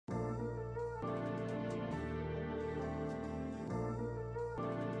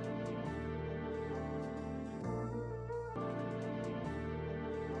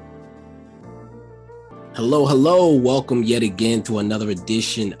Hello, hello. Welcome yet again to another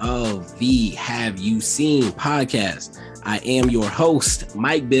edition of the Have You Seen podcast. I am your host,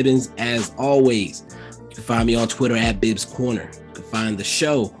 Mike Bibbins, as always. You can find me on Twitter at Bibbs Corner. You can find the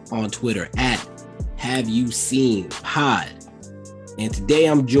show on Twitter at Have You Seen Pod. And today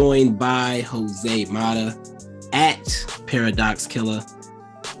I'm joined by Jose Mata at Paradox Killer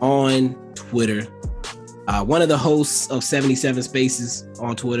on Twitter. One of the hosts of 77 Spaces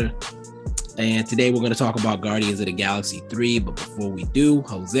on Twitter. And today we're going to talk about Guardians of the Galaxy 3. But before we do,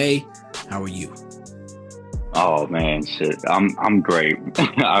 Jose, how are you? Oh man, shit. I'm great.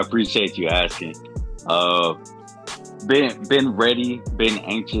 I appreciate you asking. Been ready, been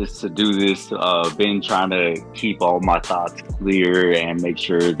anxious to do this. Been trying to keep all my thoughts clear and make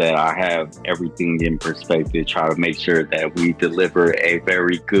sure that I have everything in perspective. Try to make sure that we deliver a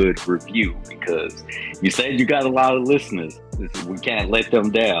very good review because you said you got a lot of listeners. We can't let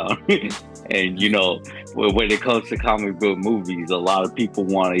them down. And you know, when it comes to comic book movies, a lot of people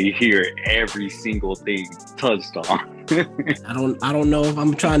want to hear every single thing touched on. I don't know if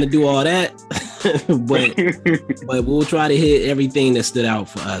I'm trying to do all that, but we'll try to hit everything that stood out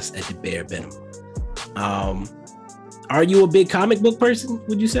for us at the bare minimum. Are you a big comic book person,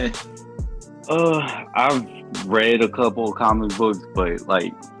 would you say? I've read a couple of comic books, but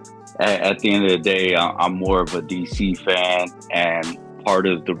like at the end of the day, I'm more of a DC fan, and part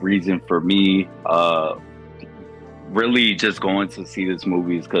of the reason for me really just going to see this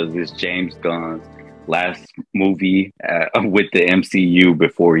movie is because it's James Gunn's last movie with the MCU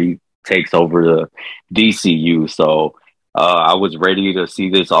before he takes over the DCU. So I was ready to see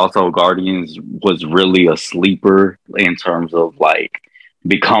this. Also, Guardians was really a sleeper in terms of like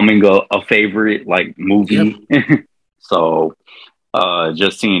becoming a favorite like movie. Yep. So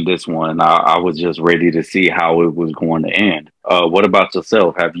just seeing this one, I was just ready to see how it was going to end. What about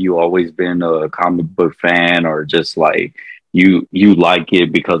yourself? Have you always been a comic book fan, or just like you like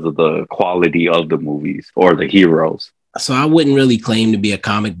it because of the quality of the movies or the heroes? So I wouldn't really claim to be a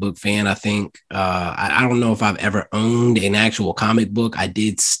comic book fan. I think I don't know if I've ever owned an actual comic book. I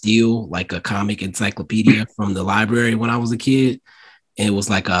did steal like a comic encyclopedia from the library when I was a kid. It was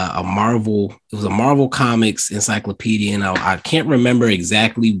like a Marvel Comics encyclopedia. And I can't remember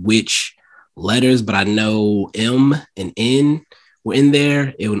exactly which letters, but I know M and N were in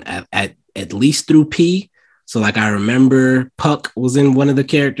there. It was at least through P. So like I remember Puck was in one of the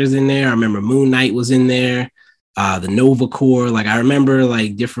characters in there. I remember Moon Knight was in there. The Nova Corps. Like I remember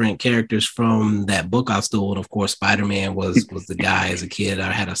like different characters from that book I stole. And of course, Spider-Man was the guy as a kid.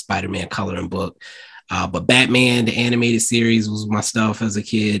 I had a Spider-Man coloring book. But Batman, the animated series, was my stuff as a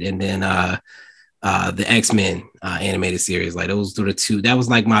kid. And then the X-Men animated series, like those were the two. That was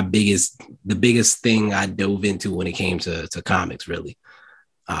like the biggest thing I dove into when it came to comics, really.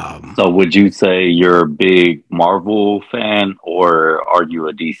 So would you say you're a big Marvel fan, or are you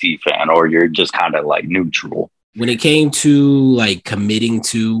a DC fan, or you're just kind of like neutral? When it came to like committing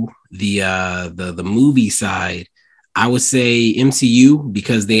to the movie side, I would say MCU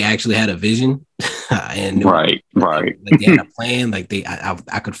because they actually had a vision. And right. Like they had a plan, like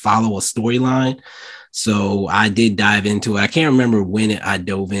I could follow a storyline. So I did dive into it. I can't remember when I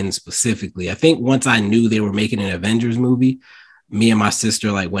dove in specifically. I think once I knew they were making an Avengers movie, me and my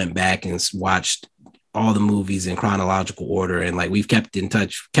sister like went back and watched all the movies in chronological order, and like we've kept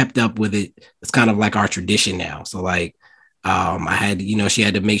up with it. It's kind of like our tradition now. So like I had, she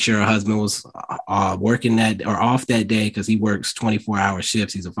had to make sure her husband was working that or off that day because he works 24-hour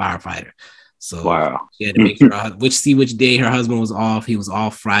shifts. He's a firefighter. So wow. She had to make sure which day her husband was off. He was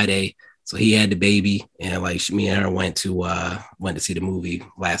off Friday, so he had the baby, and like me and her went to see the movie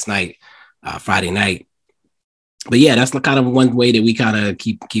last night, Friday night. But yeah, that's kind of one way that we kind of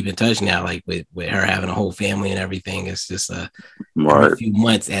keep in touch now. Like with her having a whole family and everything, it's just every few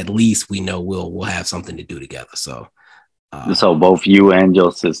months at least we know we'll have something to do together. So. So both you and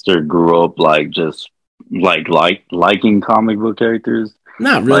your sister grew up like just liking comic book characters?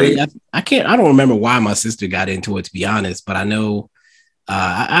 Not really. Like, I don't remember why my sister got into it, to be honest, but I know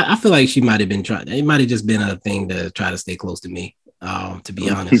I feel like she might have been trying. It might have just been a thing to try to stay close to me. To be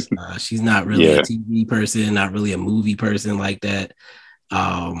honest, she's not really a TV person, not really a movie person like that.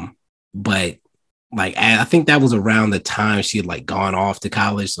 But like I think that was around the time she had like gone off to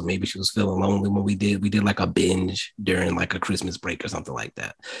college, so maybe she was feeling lonely when we did like a binge during like a Christmas break or something like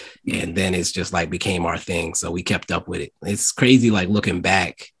that, and then it's just like became our thing, so we kept up with it. It's crazy, like looking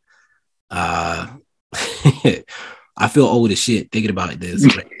back. I feel old as shit thinking about this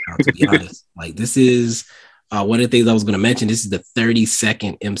right now, to be honest. Like this is one of the things I was going to mention. This is the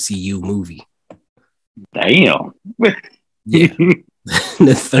 32nd MCU movie. Damn. Yeah.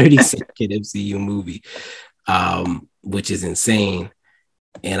 the 30-second MCU movie, which is insane.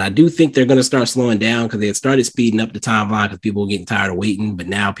 And I do think they're going to start slowing down because they had started speeding up the timeline because people were getting tired of waiting. But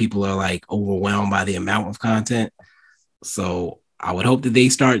now people are like overwhelmed by the amount of content. So I would hope that they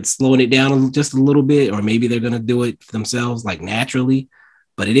start slowing it down just a little bit, or maybe they're going to do it themselves like naturally.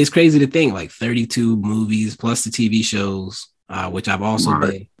 But it is crazy to think like 32 movies plus the TV shows, which I've also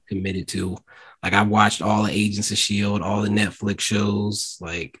been committed to. Like I watched all the Agents of S.H.I.E.L.D., all the Netflix shows.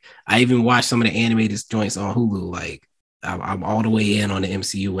 Like I even watched some of the animated joints on Hulu. Like I'm all the way in on the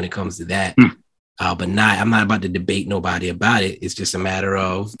MCU when it comes to that. But I'm not about to debate nobody about it. It's just a matter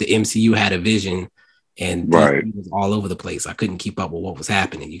of the MCU had a vision and DC was all over the place. I couldn't keep up with what was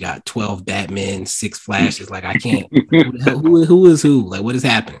happening. You got 12 Batman, 6 Flashes. Like I can't. Who is who? Like what is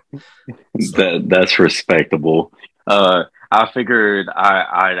happening? So. That's respectable. I figured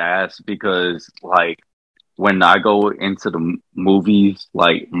I'd ask because like when I go into the movies,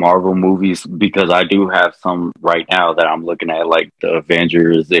 like Marvel movies, because I do have some right now that I'm looking at, like the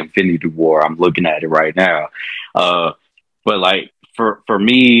Avengers, Infinity War. I'm looking at it right now. But like for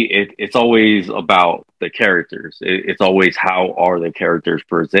me, it's always about the characters. It's always how are the characters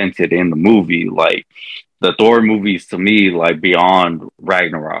presented in the movie. Like the Thor movies to me, like beyond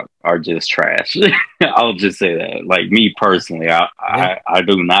Ragnarok, are just trash. I'll just say that. Like me personally, I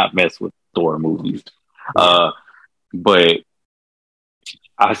do not mess with Thor movies. But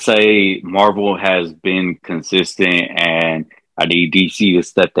I say Marvel has been consistent, and I need DC to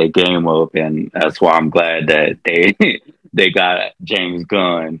step their game up, and that's why I'm glad that they got James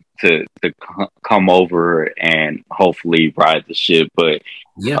Gunn to come over and hopefully ride the ship. But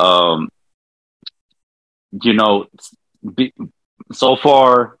you know, so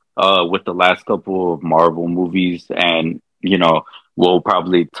far with the last couple of Marvel movies, and you know, we'll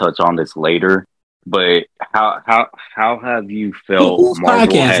probably touch on this later. But how have you felt?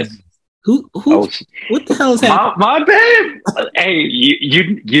 Marvel has who what the hell is happening? My bad. Hey,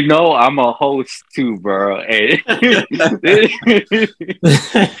 you know I'm a host too, bro. Hey.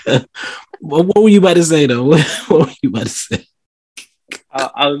 What were you about to say though? What were you about to say?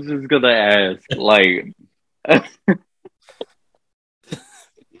 I was just gonna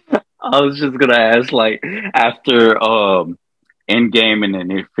ask, like, after Endgame and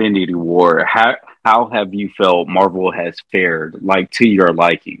an Infinity War, how have you felt Marvel has fared, like to your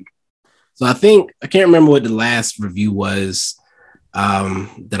liking? So I can't remember what the last review was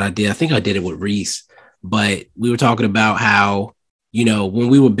that I did. I think I did it with Reese, but we were talking about how, you know, when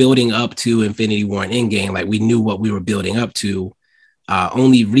we were building up to Infinity War and Endgame, like we knew what we were building up to.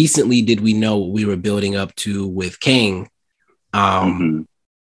 Only recently did we know what we were building up to with Kang. And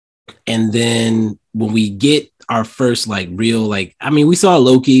then when we get our first like real, like, I mean, we saw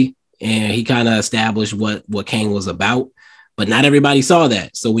Loki and he kind of established what Kang was about, but not everybody saw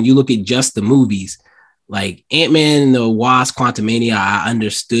that. So when you look at just the movies, like Ant-Man and the Wasp, Quantumania, I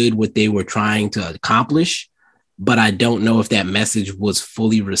understood what they were trying to accomplish, but I don't know if that message was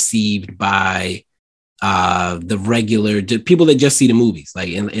fully received by the regular people that just see the movies. Like,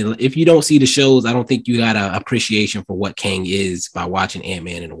 and if you don't see the shows, I don't think you got an appreciation for what Kang is by watching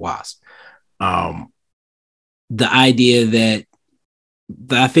Ant-Man and the Wasp. The idea that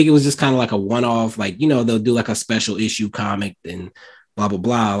I think it was just kind of like a one-off, like, you know, they'll do like a special issue comic and blah, blah,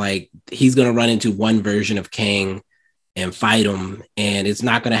 blah. Like he's going to run into one version of Kang and fight him. And it's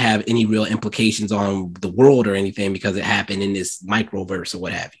not going to have any real implications on the world or anything because it happened in this microverse or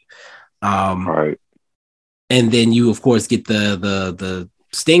what have you. Right. And then you, of course, get the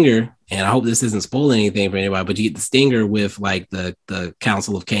stinger, and I hope this isn't spoiling anything for anybody, but you get the stinger with like the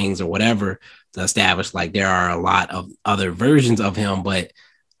Council of Kings or whatever to establish like there are a lot of other versions of him. But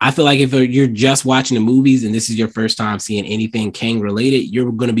I feel like if you're just watching the movies and this is your first time seeing anything Kang related, you're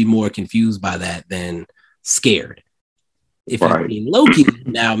going to be more confused by that than scared. If you're in Loki,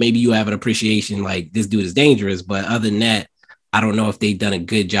 now maybe you have an appreciation like this dude is dangerous, but other than that, I don't know if they've done a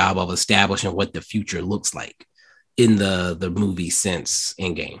good job of establishing what the future looks like in the movie since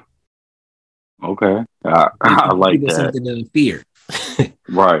Endgame. Okay, I like that. Something to fear.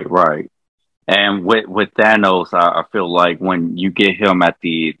 Right. And with Thanos, I feel like when you get him at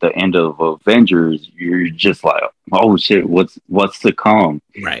the end of Avengers, you're just like, oh shit, what's to come?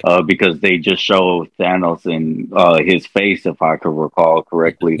 Right. Because they just show Thanos in his face, if I could recall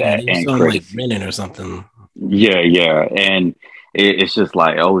correctly, that end like grinning or something. Yeah, and it's just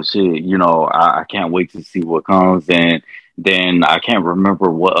like, oh shit, you know, I can't wait to see what comes. And then I can't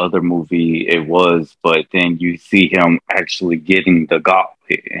remember what other movie it was, but then you see him actually getting the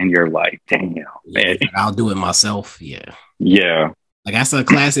gauntlet, and you're like, damn, man, I'll do it myself. Yeah. Like that's a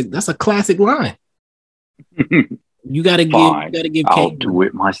classic line. You gotta Fine, give I'll Kang do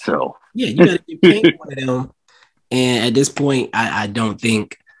it myself. yeah, you gotta give Kang one of them. And at this point, I don't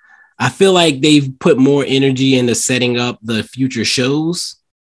think I feel like they've put more energy into setting up the future shows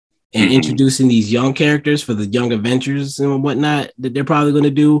and introducing these young characters for the young Avengers and whatnot that they're probably going to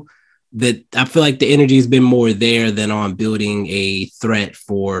do. That I feel like the energy has been more there than on building a threat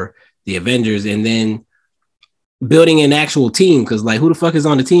for the Avengers and then building an actual team. Because like, who the fuck is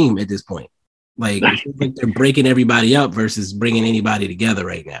on the team at this point? Like, it feels like they're breaking everybody up versus bringing anybody together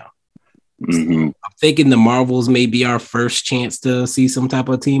right now. So I'm thinking the Marvels may be our first chance to see some type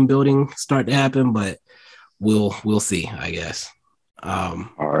of team building start to happen, but we'll see, I guess. All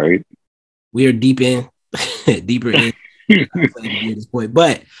right, we are deeper in at this point,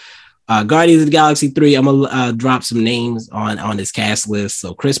 but Guardians of the Galaxy 3, I'm gonna drop some names on this cast list.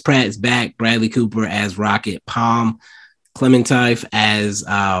 So Chris Pratt is back, Bradley Cooper as Rocket, Palm Clementine as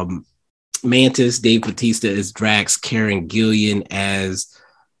Mantis, Dave Bautista as Drax, Karen Gillan as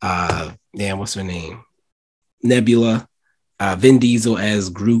what's her name? Nebula, Vin Diesel as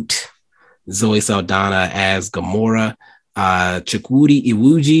Groot, Zoe Saldana as Gamora, Chukwudi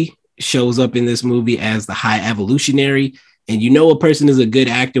Iwuji shows up in this movie as the High Evolutionary. And you know a person is a good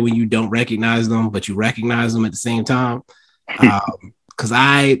actor when you don't recognize them, but you recognize them at the same time. Because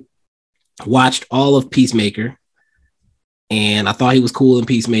I watched all of Peacemaker, and I thought he was cool in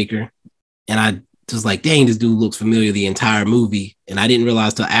Peacemaker. And I was like, dang, this dude looks familiar the entire movie. And I didn't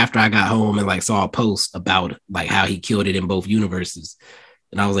realize till after I got home and like saw a post about like how he killed it in both universes.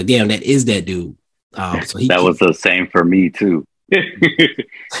 And I was like, damn, that is that dude. So that was the same for me too.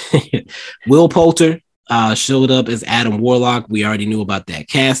 Will Poulter showed up as Adam Warlock. We already knew about that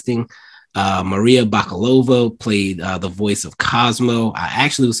casting. Maria Bakalova played the voice of Cosmo. I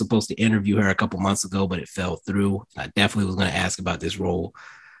actually was supposed to interview her a couple months ago, but it fell through. I definitely was going to ask about this role.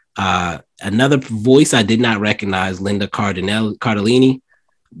 Another voice I did not recognize, Linda Cardellini,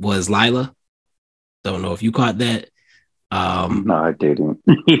 was Lila. Don't know if you caught that. No, I didn't.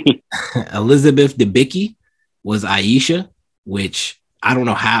 Elizabeth Debicki was Aisha, which I don't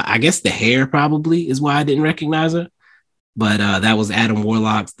know how. I guess the hair probably is why I didn't recognize her. But that was Adam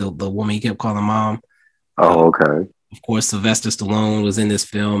Warlock, the woman he kept calling mom. Oh, okay. Of course, Sylvester Stallone was in this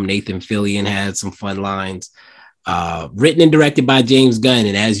film. Nathan Fillion had some fun lines. Written and directed by James Gunn.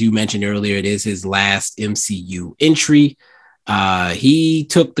 And as you mentioned earlier, it is his last MCU entry. He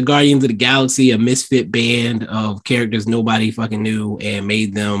took the Guardians of the Galaxy, a misfit band of characters nobody fucking knew, and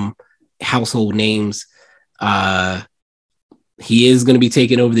made them household names. He is going to be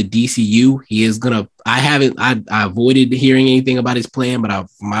taking over the DCU. He is going to, I avoided hearing anything about his plan, but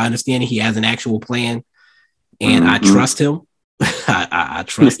from my understanding, he has an actual plan and I trust him. I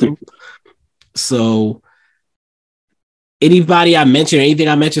trust him. So anybody anything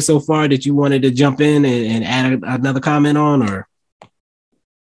I mentioned so far that you wanted to jump in and add another comment on, or?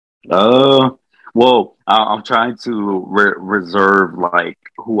 Well, I'm trying to reserve like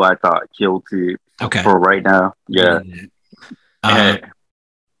who I thought killed it for right now. Yeah.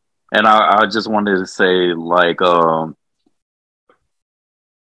 And I just wanted to say like,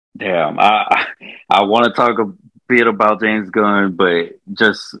 damn, I want to talk a bit about James Gunn, but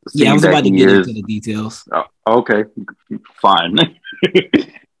just I was about to get into the details. Okay, fine.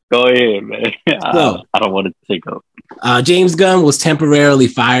 Go ahead, man. So, I don't want to take up. James Gunn was temporarily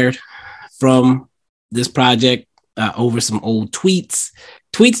fired from this project over some old tweets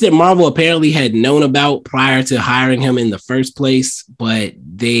that Marvel apparently had known about prior to hiring him in the first place, but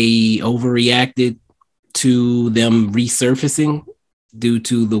they overreacted to them resurfacing due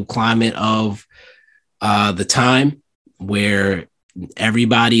to the climate of the time where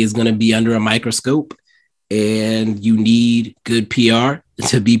everybody is going to be under a microscope and you need good PR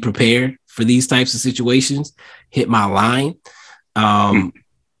to be prepared for these types of situations. Hit my line.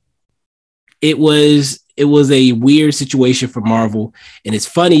 It was a weird situation for Marvel. And it's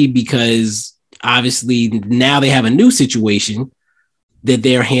funny because obviously now they have a new situation that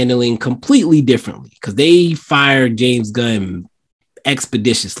they're handling completely differently because they fired James Gunn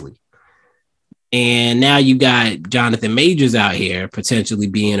expeditiously. And now you got Jonathan Majors out here potentially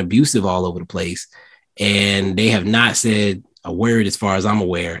being abusive all over the place. And they have not said a word, as far as I'm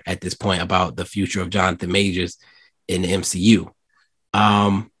aware, at this point about the future of Jonathan Majors in the MCU.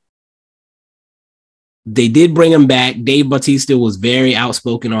 They did bring him back. Dave Bautista was very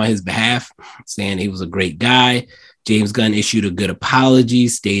outspoken on his behalf, saying he was a great guy. James Gunn issued a good apology,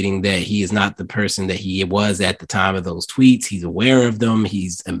 stating that he is not the person that he was at the time of those tweets. He's aware of them.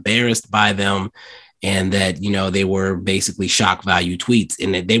 He's embarrassed by them. And that, they were basically shock value tweets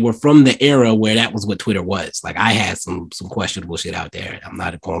and that they were from the era where that was what Twitter was. Like I had some questionable shit out there. I'm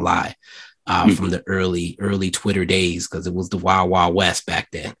not going to lie. from the early Twitter days, because it was the Wild Wild West back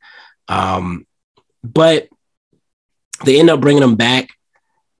then. But they end up bringing him back,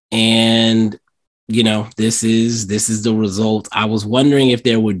 and this is the result. I was wondering if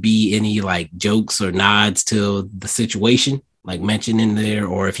there would be any like jokes or nods to the situation, like mentioned in there,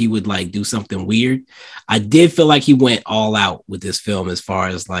 or if he would like do something weird. I did feel like he went all out with this film as far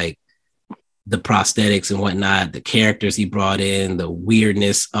as like the prosthetics and whatnot, the characters he brought in, the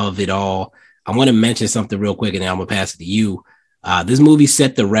weirdness of it all. I want to mention something real quick, and then I'm gonna pass it to you. This movie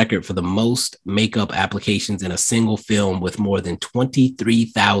set the record for the most makeup applications in a single film, with more than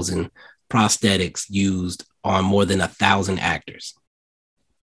 23,000 prosthetics used on more than 1,000 actors.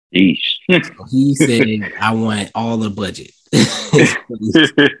 Yeesh. So he said, "I want all the budget."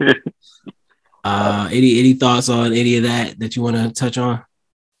 Any thoughts on any of that you want to touch on?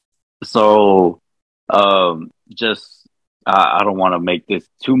 So, just I don't want to make this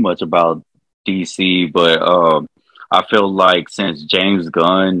too much about DC, but I feel like since James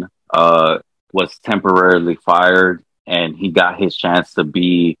Gunn was temporarily fired and he got his chance to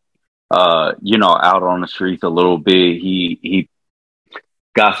be out on the streets a little bit, he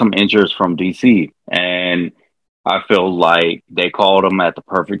got some interest from DC, and I feel like they called him at the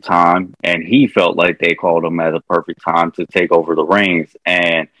perfect time, and he felt like they called him at the perfect time to take over the reins.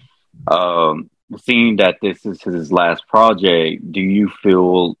 And seeing that this is his last project, do you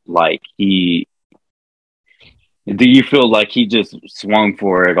feel like he just swung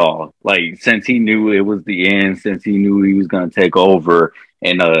for it all? Like, since he knew it was the end, since he knew he was going to take over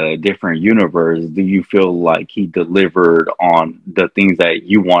in a different universe, do you feel like he delivered on the things that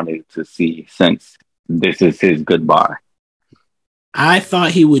you wanted to see, since this is his goodbye? I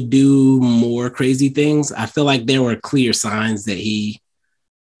thought he would do more crazy things. I feel like there were clear signs that he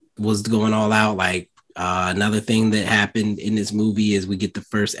was going all out. Like, another thing that happened in this movie is we get the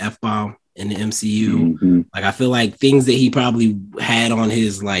first F-bomb in the MCU. Mm-hmm. Like, I feel like things that he probably had on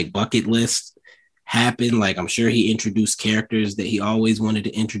his like bucket list happened. Like, I'm sure he introduced characters that he always wanted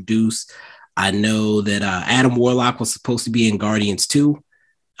to introduce. I know that Adam Warlock was supposed to be in Guardians 2,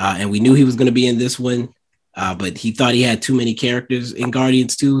 and we knew he was going to be in this one, but he thought he had too many characters in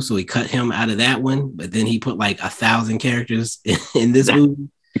Guardians 2, so he cut him out of that one. But then he put like 1,000 characters in this movie.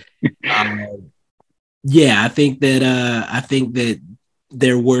 Yeah, I think that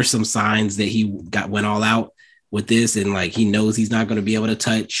there were some signs that he went all out with this, and like he knows he's not going to be able to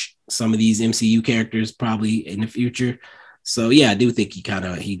touch some of these MCU characters probably in the future. So yeah, I do think he kind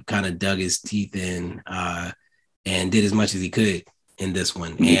of dug his teeth in and did as much as he could in this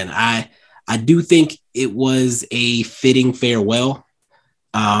one. And I do think it was a fitting farewell.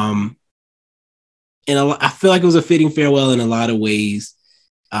 And I feel like it was a fitting farewell in a lot of ways.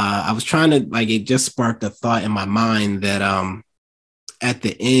 I was trying to, like, it just sparked a thought in my mind that at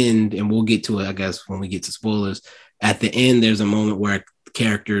the end, and we'll get to it, I guess, when we get to spoilers, at the end, there's a moment where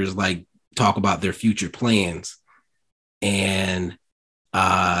characters like talk about their future plans. And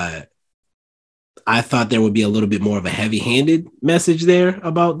I thought there would be a little bit more of a heavy-handed message there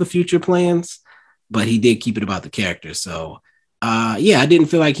about the future plans, but he did keep it about the characters. So yeah, I didn't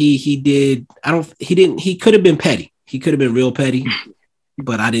feel like he could have been petty. He could have been real petty,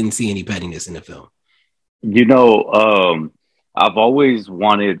 but I didn't see any pettiness in the film. I've always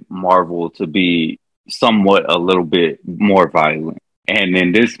wanted Marvel to be somewhat a little bit more violent. And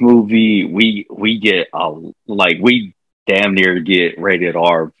in this movie, we get we damn near get rated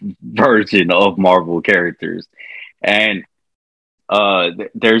R version of Marvel characters. And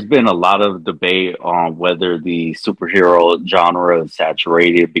there's been a lot of debate on whether the superhero genre is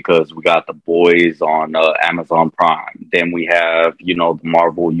saturated, because we got The Boys on Amazon Prime. Then we have, the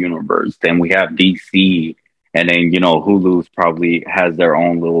Marvel Universe. Then we have DC. And then, Hulu's probably has their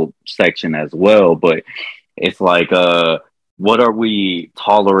own little section as well. But it's like, what are we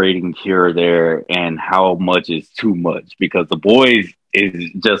tolerating here or there, and how much is too much? Because The Boys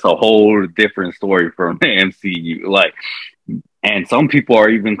is just a whole different story from the MCU. Like, and some people are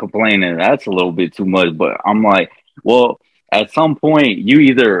even complaining that's a little bit too much. But I'm like, well, at some point, you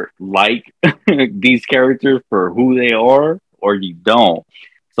either like these characters for who they are or you don't.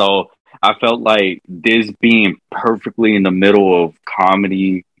 So I felt like this being perfectly in the middle of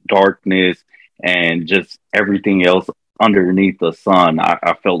comedy, darkness, and just everything else underneath the sun,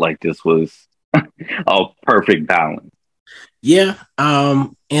 I felt like this was a perfect balance. Yeah,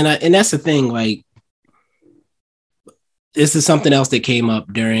 and that's the thing. Like, this is something else that came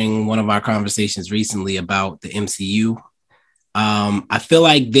up during one of our conversations recently about the MCU. I feel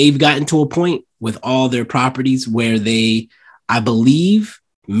like they've gotten to a point with all their properties where they, I believe,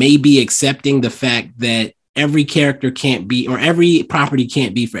 may be accepting the fact that every character can't be, or every property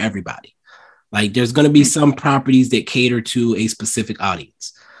can't be for everybody. Like there's going to be some properties that cater to a specific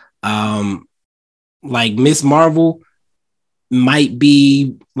audience. Like Miss Marvel might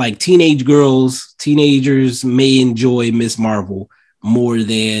be like teenagers may enjoy Miss Marvel more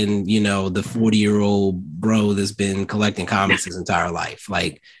than, you know, the 40-year-old bro that's been collecting comics his entire life.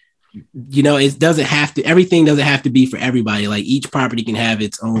 Like, you know, it doesn't have to, everything doesn't have to be for everybody. Like each property can have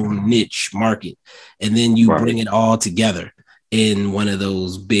its own niche market, and then you bring it all together in one of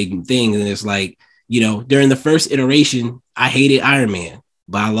those big things. And it's like, you know, during the first iteration, I hated Iron Man,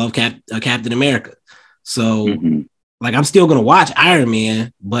 but I love Captain America. So like, I'm still going to watch Iron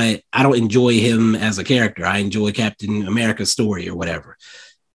Man, but I don't enjoy him as a character. I enjoy Captain America's story or whatever.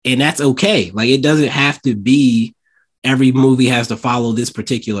 And that's okay. Like, it doesn't have to be every movie has to follow this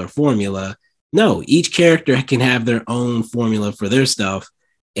particular formula. No, each character can have their own formula for their stuff.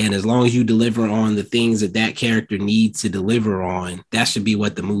 And as long as you deliver on the things that that character needs to deliver on, that should be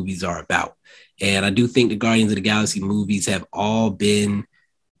what the movies are about. And I do think the Guardians of the Galaxy movies have all been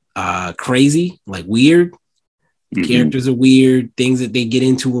crazy, like weird. The characters are weird. Things that they get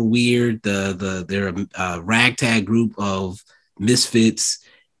into are weird. They're a ragtag group of misfits,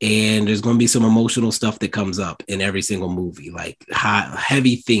 and there's going to be some emotional stuff that comes up in every single movie, like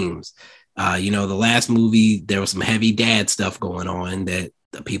heavy themes. You know, the last movie, there was some heavy dad stuff going on that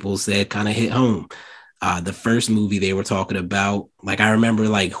the people said kind of hit home. The first movie they were talking about, like, I remember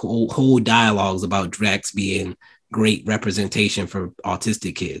like whole dialogues about Drax being great representation for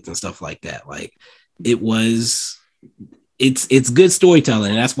autistic kids and stuff like that. Like, it's good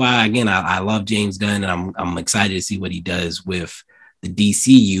storytelling, and that's why, again, I love James Gunn, and I'm excited to see what he does with the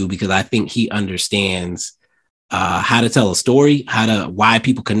DCU, because I think he understands how to tell a story, why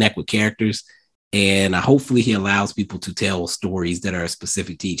people connect with characters, and hopefully he allows people to tell stories that are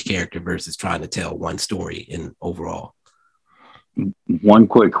specific to each character versus trying to tell one story in overall. One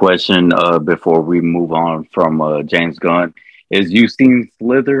quick question before we move on from James Gunn is, you've seen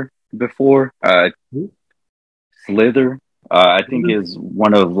Slither before? Slither, I think, is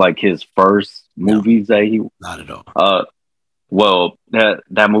one of like his first movies that he. Not at all. Well,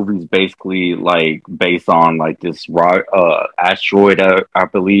 that movie's basically like based on like this asteroid, I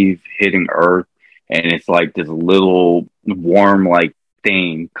believe, hitting Earth, and it's like this little worm like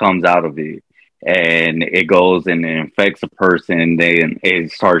thing comes out of it, and it goes and it infects a person. Then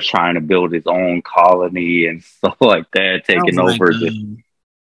it starts trying to build its own colony and stuff like that, taking over the.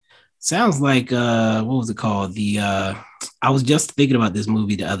 Sounds like what was it called? I was just thinking about this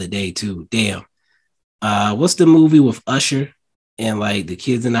movie the other day too. Damn. What's the movie with Usher and like the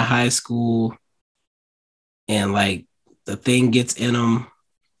kids in the high school and like the thing gets in them?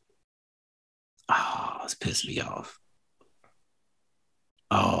 Oh, it's pissed me off.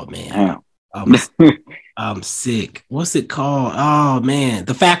 Oh man. I'm sick. What's it called? Oh man,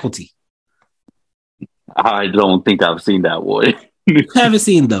 The Faculty. I don't think I've seen that one. You haven't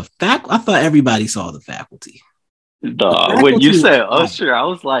seen The Faculty? I thought everybody saw The Faculty. When you said Usher, I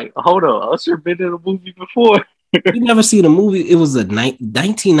was like, hold on, Usher been in a movie before? You never seen a movie? It was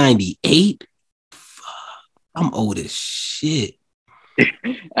 1998. I'm old as shit.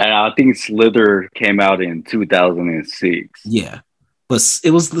 And I think Slither came out in 2006. Yeah, but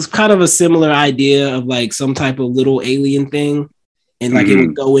it was this kind of a similar idea of like some type of little alien thing, and like it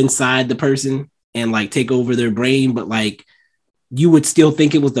would go inside the person and like take over their brain, but like you would still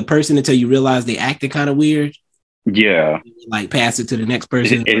think it was the person until you realize they acted kind of weird. Yeah. Like pass it to the next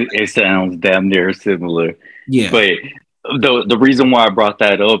person. It sounds damn near similar. Yeah. But the reason why I brought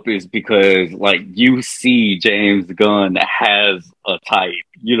that up is because, like, you see James Gunn has a type,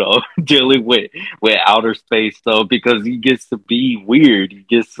 you know, dealing with outer space stuff, because he gets to be weird. He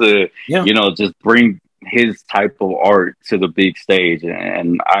gets to, you know, just bring his type of art to the big stage.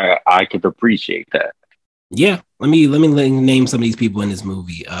 And I could appreciate that. Yeah, let me name some of these people in this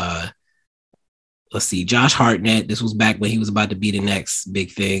movie. Let's see, Josh Hartnett. This was back when he was about to be the next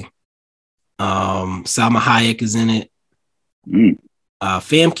big thing. Salma Hayek is in it.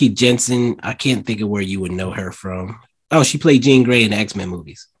 Famke Jensen. I can't think of where you would know her from. Oh, she played Jean Grey in the X-Men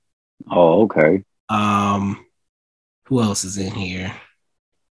movies. Oh, okay. Who else is in here?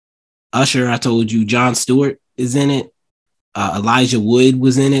 Usher, I told you. Jon Stewart is in it. Elijah Wood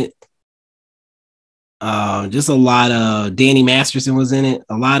was in it. Just a lot of Danny Masterson was in it.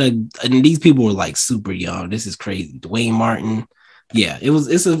 And these people were like super young. This is crazy. Dwayne Martin. Yeah,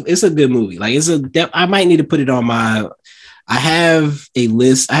 it's a good movie. Like I might need to put it on I have a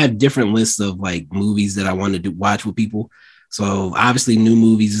list. I have different lists of like movies that I want to watch with people. So obviously new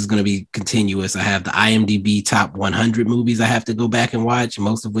movies is going to be continuous. I have the IMDb top 100 movies I have to go back and watch,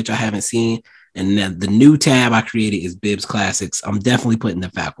 most of which I haven't seen. And then the new tab I created is Bibbs Classics. I'm definitely putting The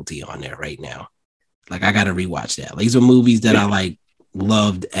Faculty on there right now. Like I gotta rewatch that. Like, these are movies that I like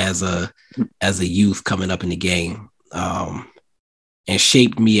loved as a youth coming up in the game, and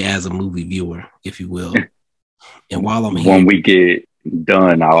shaped me as a movie viewer, if you will. And while I'm here, when we get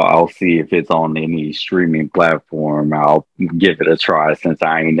done, I'll see if it's on any streaming platform. I'll give it a try since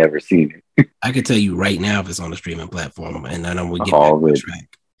I ain't never seen it. I can tell you right now if it's on the streaming platform, and then I'm gonna get back All on it.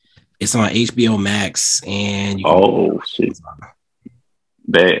 track. It's on HBO Max, and you can Oh shit!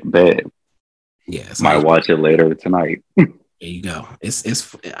 Bad. Yeah, it's Might like, watch it later tonight. there you go.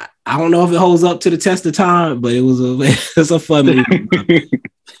 It's I don't know if it holds up to the test of time, but it's a fun movie.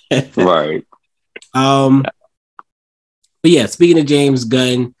 Right. But yeah, speaking of James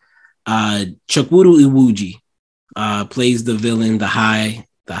Gunn, Chukwudu Iwuji plays the villain, the high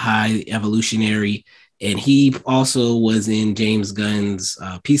evolutionary, and he also was in James Gunn's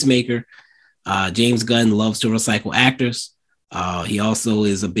Peacemaker. James Gunn loves to recycle actors. He also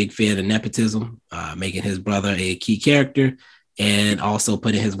is a big fan of nepotism, making his brother a key character and also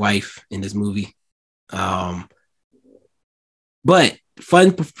putting his wife in this movie. But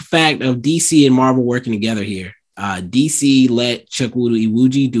fun fact of DC and Marvel working together here. DC let Chukwudu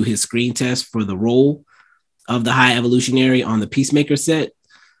Iwuji do his screen test for the role of the High Evolutionary on the Peacemaker set.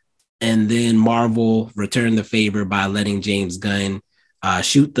 And then Marvel returned the favor by letting James Gunn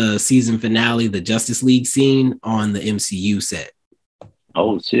shoot the season finale, the Justice League scene, on the MCU set.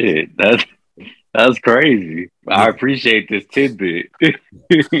 Oh shit, that's crazy. Yeah. I appreciate this tidbit.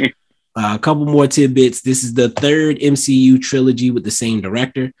 A couple more tidbits. This is the third MCU trilogy with the same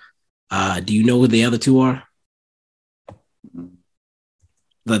director. Do you know who the other two are?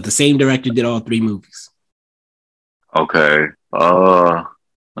 The same director did all three movies. Okay. Let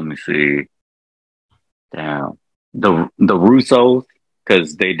me see. Damn. The Russos,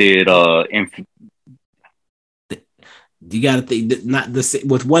 because they did you got to think not the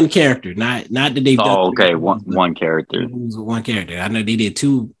with one character, not that they've done. Oh, okay, one character. One character. I know they did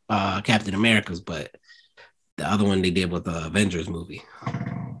two Captain Americas, but the other one they did with the Avengers movie.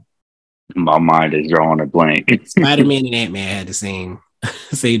 My mind is drawing a blank. Spider-Man and Ant-Man had the same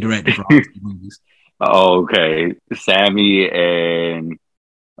director for all three movies. Okay, Sammy and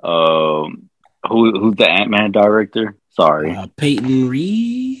who's the Ant-Man director? Sorry, Peyton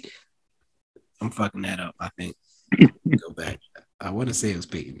Reed. I'm fucking that up. I think. Go back. I want to say it was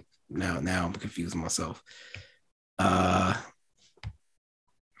Peyton. Now I'm confusing myself. I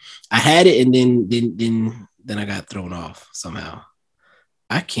had it and then I got thrown off somehow.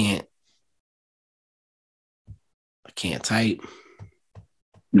 I can't type.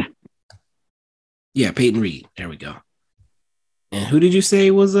 Yeah, Peyton Reed. There we go. And who did you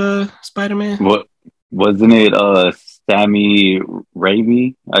say was Spider-Man? What wasn't it? Sammy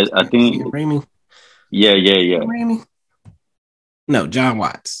Raimi. I think. Raimi. Yeah. Raimi. No, John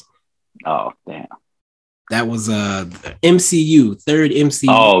Watts. Oh damn. That was MCU, third MCU.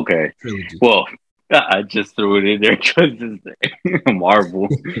 Oh, okay. Trilogy. Well, I just threw it in there because it's Marvel.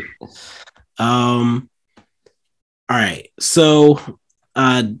 All right. So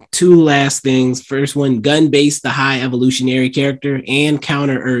two last things. First one, Gunn based the High Evolutionary character and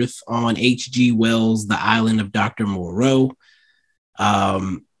Counter Earth on H.G. Wells' The Island of Dr. Moreau.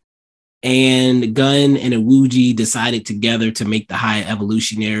 And Gunn and Iwuji decided together to make the High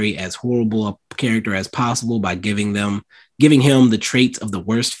Evolutionary as horrible a character as possible by giving him the traits of the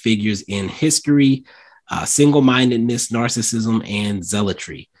worst figures in history, single-mindedness, narcissism, and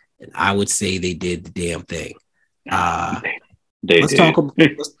zealotry. And I would say they did the damn thing. Let's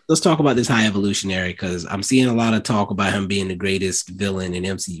talk about this High Evolutionary, because I'm seeing a lot of talk about him being the greatest villain in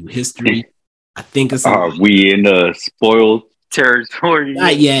MCU history. I think it's we in the spoiled territory.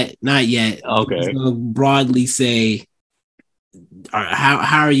 Not yet. Okay. Broadly say,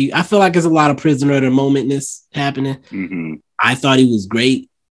 how are you? I feel like there's a lot of prisoner of the momentness happening. Mm-hmm. I thought he was great,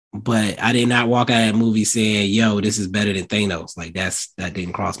 but I did not walk out of that movie saying, "Yo, this is better than Thanos." Like that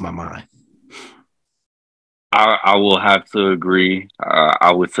didn't cross my mind. I will have to agree.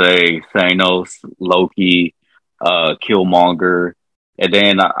 I would say Thanos, Loki, Killmonger, and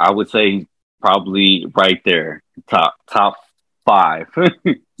then I would say probably right there, top 5.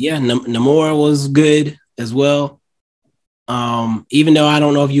 Yeah, Namor was good as well. Even though I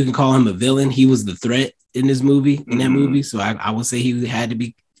don't know if you can call him a villain, he was the threat in this movie, in that movie. So I would say he had to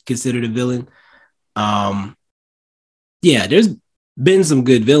be considered a villain. Yeah, there's been some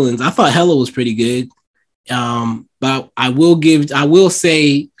good villains. I thought Hela was pretty good. But I will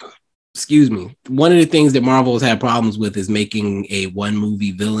say, excuse me, one of the things that Marvel has had problems with is making a one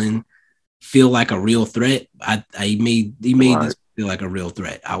movie villain feel like a real threat. He made this feel like a real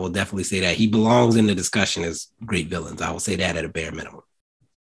threat. I will definitely say that he belongs in the discussion as great villains. I will say that at a bare minimum.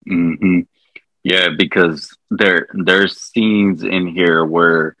 Hmm. Yeah, because there's scenes in here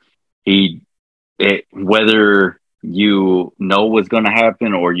where whether you know what's going to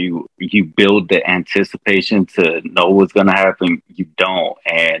happen or you build the anticipation to know what's going to happen, you don't,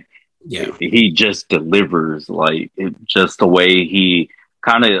 and Yeah, he just delivers just the way he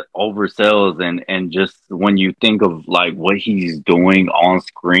kind of oversells, and just when you think of like what he's doing on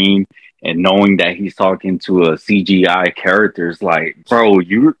screen and knowing that he's talking to a CGI character, it's like, bro,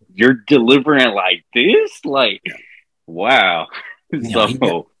 you're delivering like this, like, wow. no,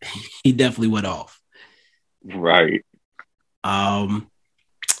 So he definitely went off. right. All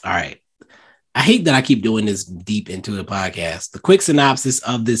right. I hate that I keep doing this deep into the podcast. The quick synopsis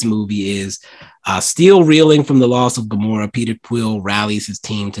of this movie is still reeling from the loss of Gamora, Peter Quill rallies his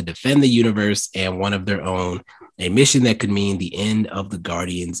team to defend the universe and one of their own, a mission that could mean the end of the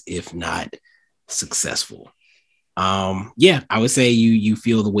Guardians if not successful. Yeah, I would say you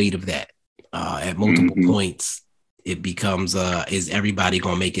feel the weight of that. At multiple points, it becomes is everybody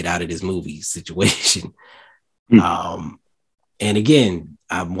gonna make it out of this movie situation? And again,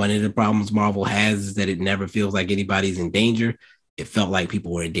 one of the problems Marvel has is that it never feels like anybody's in danger. It felt like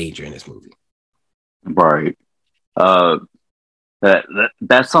people were in danger in this movie. Right.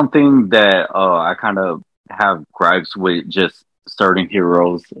 That's something that I kind of have gripes with just certain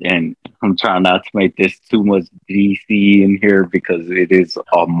heroes, and I'm trying not to make this too much DC in here because it is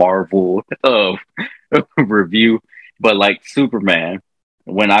a Marvel review. But like Superman,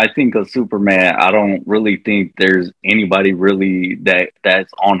 when I think of Superman, I don't really think there's anybody really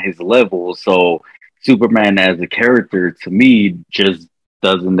that's on his level. So Superman as a character to me just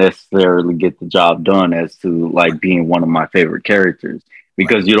doesn't necessarily get the job done as to like being one of my favorite characters,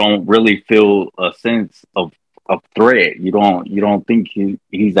 because you don't really feel a sense of threat. You don't think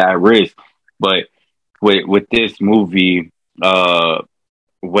he's at risk. But with this movie,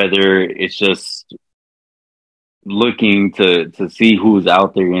 whether it's just looking to see who's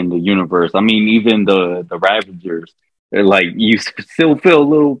out there in the universe. I mean, even the Ravagers, they're like, you still feel a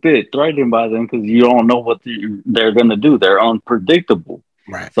little bit threatened by them because you don't know what they're gonna do. They're unpredictable.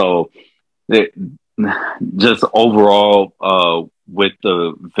 Right. So, just overall, with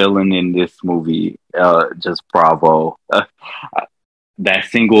the villain in this movie, just bravo. That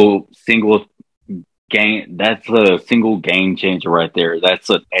single game, that's a single game changer right there.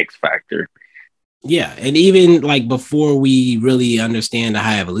 That's an X factor. Yeah, and even like before we really understand the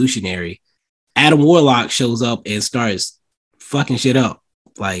High Evolutionary, Adam Warlock shows up and starts fucking shit up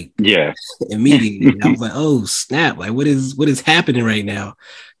like Yeah. immediately. I was like, oh snap! Like what is happening right now?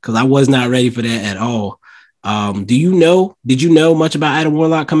 Because I was not ready for that at all. Did you know much about Adam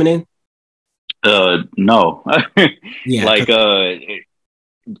Warlock coming in? No. Yeah, Like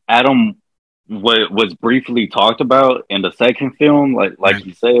Adam was briefly talked about in the second film, like right.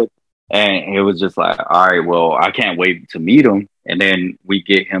 you said, and it was just like, all right, well, I can't wait to meet him, and then we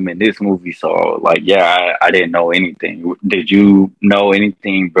get him in this movie. So, like, yeah, I didn't know anything. Did you know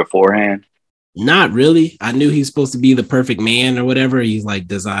anything beforehand? Not really. I knew he's supposed to be the perfect man or whatever. He's like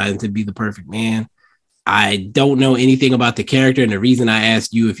designed to be the perfect man. I don't know anything about the character, and the reason I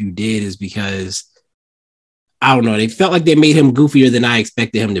asked you if you did is because I don't know. They felt like they made him goofier than I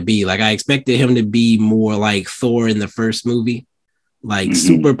expected him to be. Like I expected him to be more like Thor in the first movie, like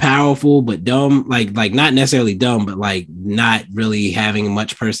super powerful but dumb. Like not necessarily dumb, but like not really having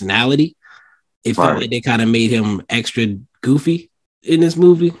much personality. It felt like they kind of made him extra goofy in this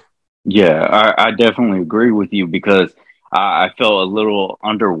movie. Yeah, I definitely agree with you because I felt a little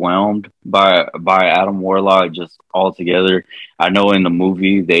underwhelmed by Adam Warlock just altogether. I know in the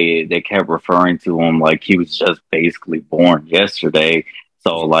movie they kept referring to him like he was just basically born yesterday,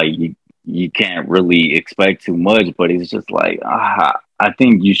 so like you can't really expect too much. But it's just like I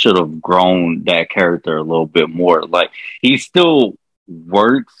think you should have grown that character a little bit more. Like he still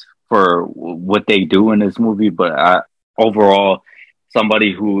works for what they do in this movie, but overall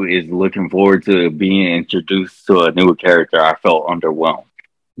somebody who is looking forward to being introduced to a new character, I felt underwhelmed.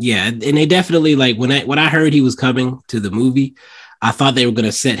 Yeah, and they definitely like when I heard he was coming to the movie, I thought they were going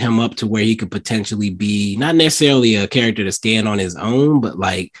to set him up to where he could potentially be not necessarily a character to stand on his own, but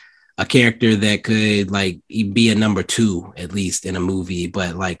like a character that could like be a number two at least in a movie.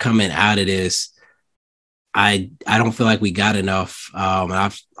 But like coming out of this, I don't feel like we got enough. I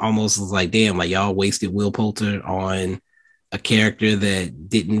almost was like, damn, like y'all wasted Will Poulter on a character that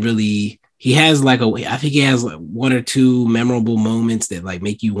didn't really. He has like I think he has like one or two memorable moments that like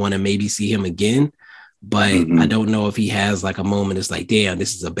make you want to maybe see him again. but I don't know if he has like a moment. It's like, damn,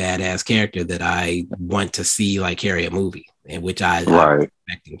 this is a badass character that I want to see like carry a movie, and which I'm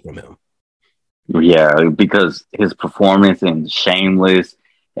expecting from him. Yeah, because his performance in Shameless,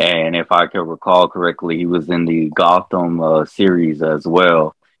 and if I can recall correctly, he was in the Gotham series as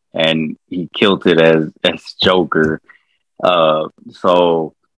well, and he killed it as Joker.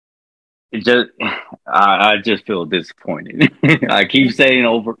 So it just, I just feel disappointed. I keep saying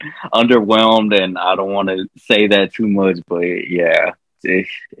underwhelmed, and I don't want to say that too much, but yeah,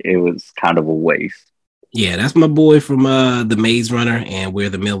 it was kind of a waste. Yeah, that's my boy from the Maze Runner and We're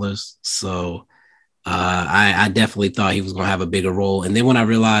the Millers. So I definitely thought he was going to have a bigger role. And then when I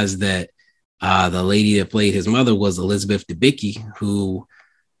realized that the lady that played his mother was Elizabeth Debicki, who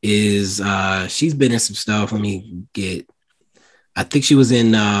is she's been in some stuff. Let me get. I think she was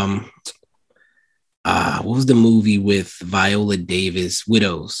in what was the movie with Viola Davis,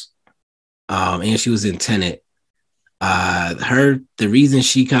 Widows, and she was in Tenet. The reason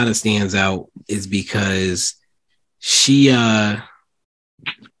she kind of stands out is because she's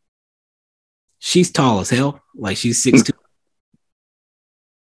tall as hell. Like she's 6'2".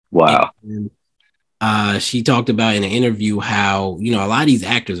 Wow. And, she talked about in an interview how, a lot of these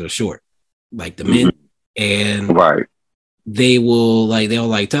actors are short, like the men, and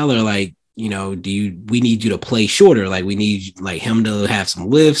they'll tell her like, we need you to play shorter. Like we need like him to have some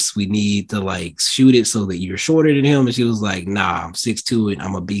lifts. We need to like shoot it so that you're shorter than him. And she was like, nah, I'm 6'2" and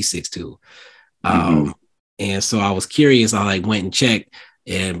I'm gonna be 6'2". And so I was curious. I like went and checked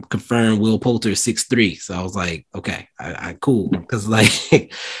and confirmed Will Poulter 6'3". So I was like, okay, I cool. Cause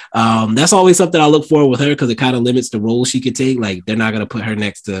like, that's always something I look for with her. Cause it kind of limits the role she could take. Like they're not going to put her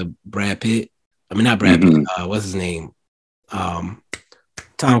next to Brad Pitt. I mean, not Brad Pitt. What's his name?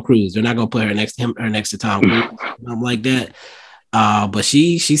 Tom Cruise. They're not going to put her next to him, or next to Tom Cruise, something like that. But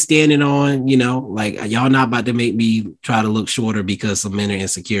she's standing on, like y'all not about to make me try to look shorter because some men are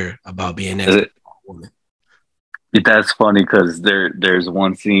insecure about being next to a woman. That's funny because there's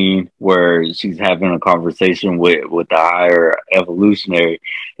one scene where she's having a conversation with the higher evolutionary,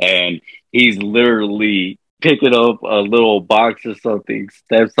 and he's literally picking up a little box or something,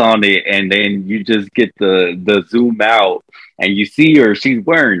 steps on it, and then you just get the zoom out, and you see her. She's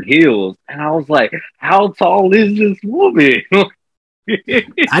wearing heels, and I was like, "How tall is this woman?"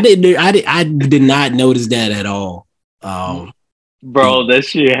 I did not notice that at all. Bro, that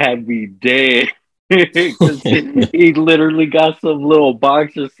shit had me dead. He literally got some little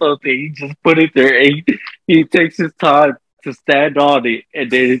box or something. He just put it there. And he takes his time to stand on it, and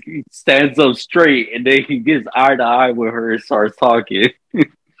then he stands up straight, and then he gets eye to eye with her and starts talking.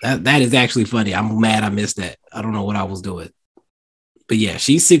 That is actually funny. I'm mad I missed that. I don't know what I was doing, but yeah,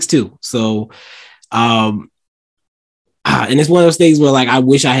 she's 6'2". So, and it's one of those things where like I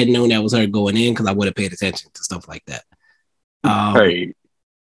wish I had known that was her going in because I would have paid attention to stuff like that. Right.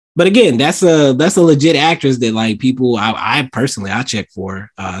 But again, that's a legit actress that like people I personally check for,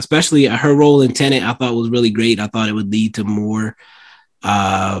 especially her role in Tenet. I thought was really great. I thought it would lead to more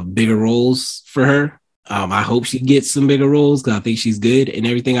bigger roles for her. I hope she gets some bigger roles because I think she's good in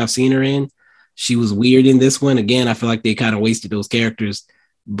everything I've seen her in. She was weird in this one. Again, I feel like they kind of wasted those characters,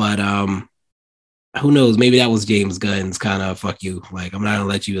 but who knows? Maybe that was James Gunn's kind of fuck you. Like I'm not gonna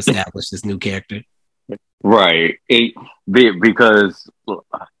let you establish this new character. Right. Because.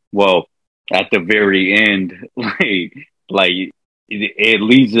 Well, at the very end, like it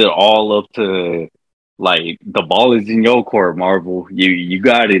leaves it all up to like the ball is in your court, Marvel. You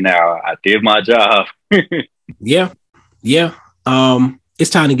got it now. I did my job. Yeah. It's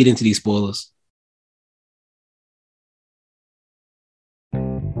time to get into these spoilers.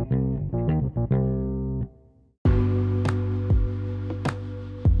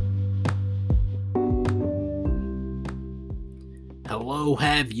 Hello,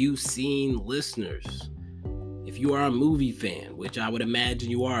 have you seen listeners? If you are a movie fan, which I would imagine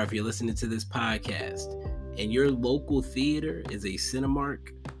you are if you're listening to this podcast, and your local theater is a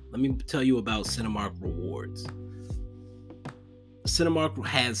Cinemark, let me tell you about Cinemark Rewards. Cinemark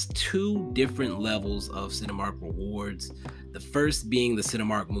has two different levels of Cinemark Rewards. The first being the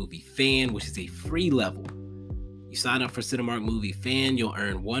Cinemark Movie Fan, which is a free level. You sign up for Cinemark Movie Fan, you'll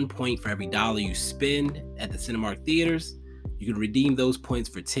earn 1 point for every dollar you spend at the Cinemark theaters. You can redeem those points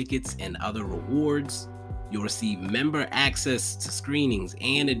for tickets and other rewards. You'll receive member access to screenings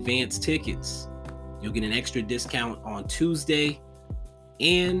and advanced tickets. You'll get an extra discount on Tuesday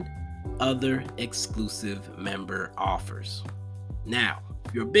and other exclusive member offers. Now,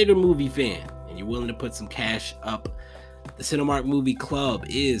 if you're a bigger movie fan and you're willing to put some cash up, the Cinemark Movie Club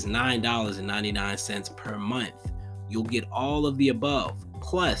is $9.99 per month. You'll get all of the above,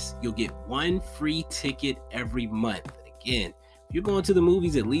 Plus, you'll get one free ticket every month. Again, if you're going to the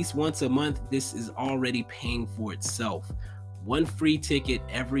movies at least once a month, this is already paying for itself. One free ticket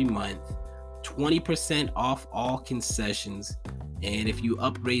every month, 20% off all concessions. And if you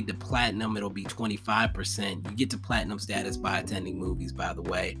upgrade to platinum, it'll be 25%. You get to platinum status by attending movies, by the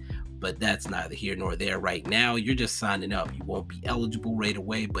way, but that's neither here nor there right now. You're just signing up. You won't be eligible right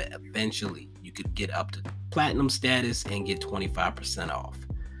away, but eventually you could get up to platinum status and get 25% off.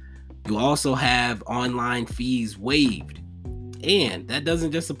 You also have online fees waived. And that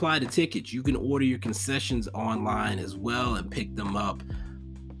doesn't just apply to tickets. You can order your concessions online as well and pick them up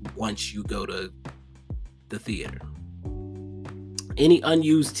once you go to the theater. Any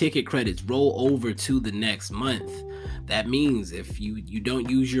unused ticket credits roll over to the next month. That means if you don't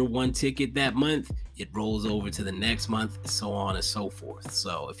use your one ticket that month, it rolls over to the next month, so on and so forth.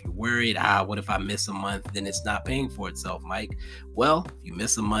 So if you're worried, what if I miss a month, then it's not paying for itself, Mike? Well, if you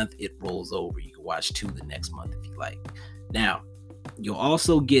miss a month, it rolls over. You can watch 2 the next month if you like. Now, you'll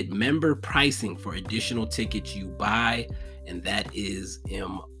also get member pricing for additional tickets you buy, and that is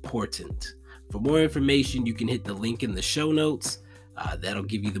important. For more information, you can hit the link in the show notes. That'll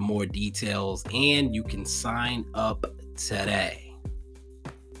give you the more details, and you can sign up today.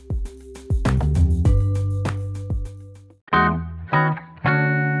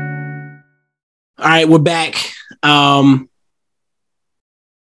 All right, we're back.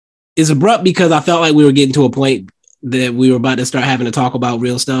 It's abrupt because I felt like we were getting to a point that we were about to start having to talk about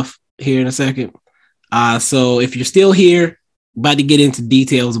real stuff here in a second. So if you're still here, about to get into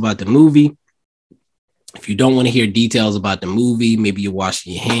details about the movie. If you don't want to hear details about the movie, maybe you're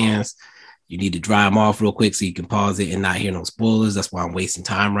washing your hands, you need to dry them off real quick so you can pause it and not hear no spoilers. That's why I'm wasting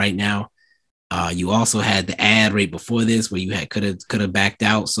time right now. You also had the ad right before this where you could have backed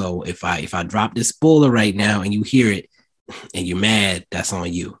out. So if I drop this spoiler right now and you hear it and you're mad, that's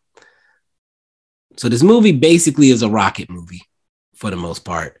on you. So this movie basically is a Rocket movie for the most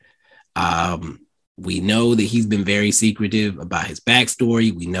part. We know that he's been very secretive about his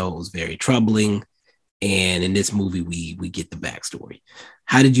backstory. We know it was very troubling. And in this movie, we get the backstory.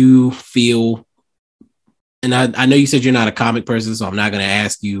 How did you feel? And I know you said you're not a comic person, so I'm not going to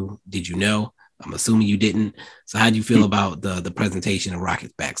ask you, did you know? I'm assuming you didn't. So how did you feel about the presentation of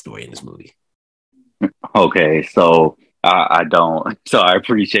Rocket's backstory in this movie? Okay, so I don't. So I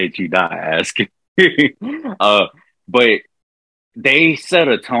appreciate you not asking. But they set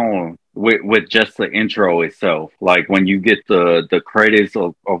a tone with just the intro itself. Like when you get the credits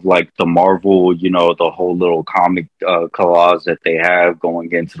of like the Marvel, the whole little comic collage that they have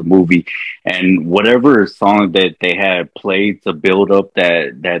going into the movie, and whatever song that they had played to build up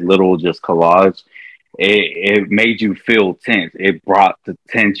that little just collage, it made you feel tense. It brought the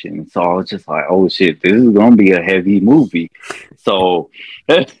tension. So I was just like, oh shit, this is gonna be a heavy movie. So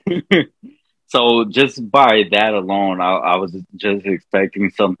So just by that alone, I was just expecting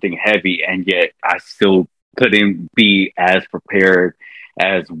something heavy, and yet I still couldn't be as prepared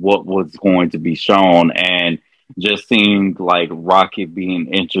as what was going to be shown. And just seeing like Rocket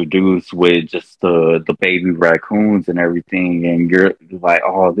being introduced with just the baby raccoons and everything, and you're like,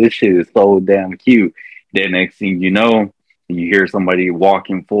 oh, this shit is so damn cute. Then next thing you know, you hear somebody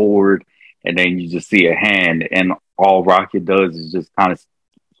walking forward, and then you just see a hand, and all Rocket does is just kind of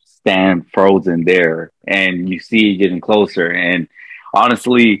stand frozen there, and you see it getting closer. And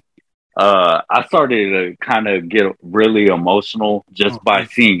honestly, I started to kind of get really emotional just by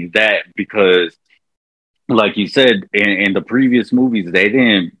seeing that, because like you said, in the previous movies, they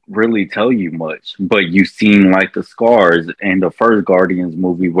didn't really tell you much, but you seen like the scars in the first Guardians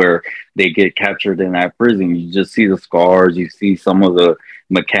movie where they get captured in that prison. You just see the scars, you see some of the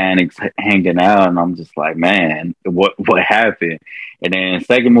mechanics hanging out, and I'm just like, man, what happened? And then the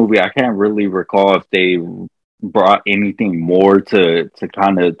second movie, I can't really recall if they brought anything more to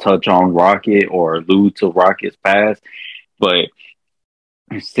kind of touch on Rocket or allude to Rocket's past, but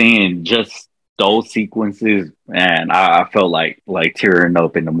seeing just those sequences, and I felt like tearing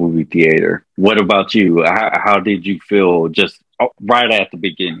up in the movie theater. What about you? How did you feel just right at the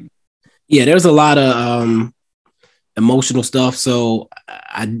beginning? Yeah, there's a lot of emotional stuff. So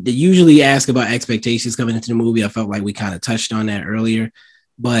I usually ask about expectations coming into the movie. I felt like we kind of touched on that earlier,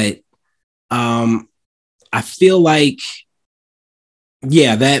 but I feel like,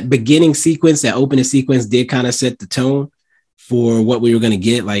 yeah, that beginning sequence, that opening sequence did kind of set the tone for what we were going to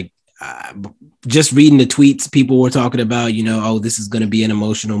get. Like, just reading the tweets, people were talking about, oh, this is going to be an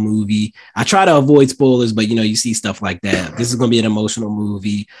emotional movie. I try to avoid spoilers, but you see stuff like that. This is going to be an emotional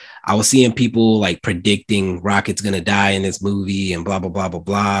movie. I was seeing people like predicting Rocket's going to die in this movie and blah, blah, blah, blah,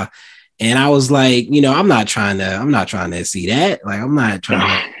 blah. And I was like, I'm not trying to see that. Like, I'm not trying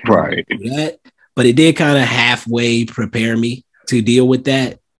to Right. do that. But it did kind of halfway prepare me to deal with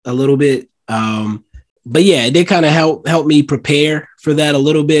that a little bit. But yeah, it did kind of help me prepare for that a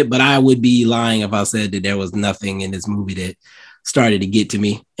little bit. But I would be lying if I said that there was nothing in this movie that started to get to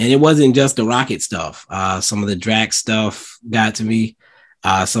me. And it wasn't just the Rocket stuff. Some of the Drax stuff got to me.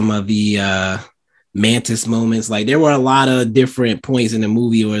 Some of the Mantis moments. Like, there were a lot of different points in the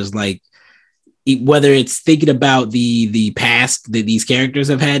movie where it's like, whether it's thinking about the past that these characters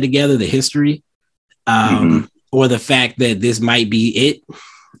have had together, the history, or the fact that this might be it,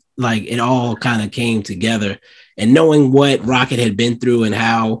 like, it all kind of came together. And knowing what Rocket had been through and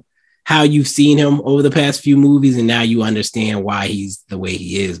how you've seen him over the past few movies, and now you understand why he's the way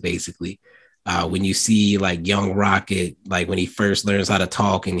he is, basically. When you see like young Rocket, like when he first learns how to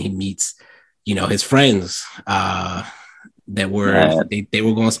talk and he meets, his friends, that were they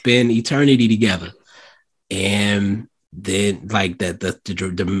were going to spend eternity together, and then like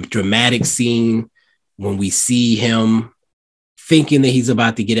the dramatic scene when we see him thinking that he's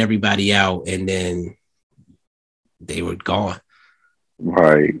about to get everybody out, and then they were gone.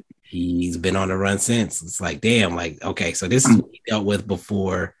 Right. He's been on the run since. It's like, damn, like, okay, so this is what he dealt with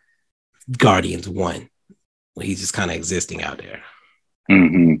before Guardians 1, when he's just kind of existing out there.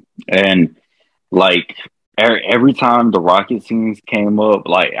 And like every time the Rocket scenes came up,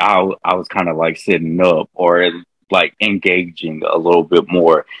 like I was kind of like sitting up or like engaging a little bit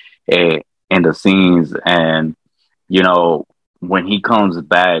more in the scenes. And when he comes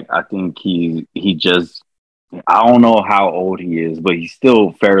back, I think he just, I don't know how old he is, but he's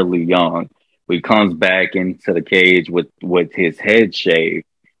still fairly young. He comes back into the cage with his head shaved,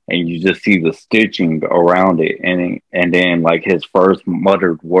 and you just see the stitching around it, and then like his first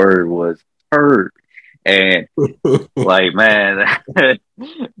muttered word was "hurt," and like, man,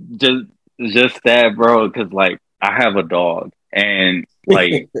 just that, bro. Because like I have a dog, and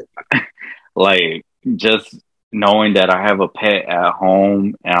like like just knowing that I have a pet at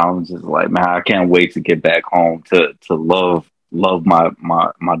home, and I'm just like, man, I can't wait to get back home to love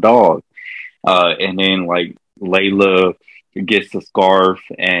my dog. And then like Layla gets the scarf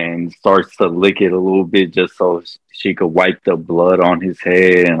and starts to lick it a little bit just so she could wipe the blood on his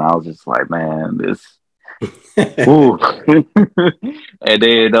head, and I was just like, man, this. Ooh. And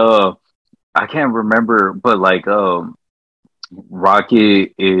then I can't remember, but like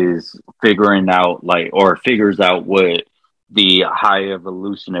Rocket is figuring out figures out what the high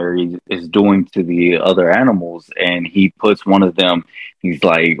evolutionary is doing to the other animals, and he puts one of them, he's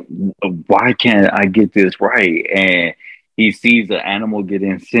like, why can't I get this right? And he sees the animal get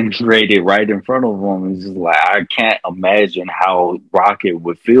incinerated right in front of him. It's just like, I can't imagine how Rocket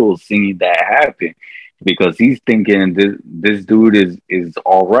would feel seeing that happen, because he's thinking this dude is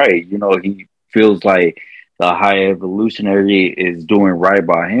all right. He feels like the high evolutionary is doing right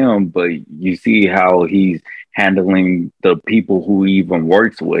by him, but you see how he's handling the people who even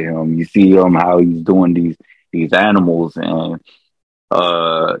works with him. You see how he's doing these animals, and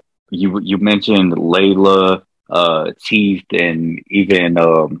you mentioned Layla, Teeth, and even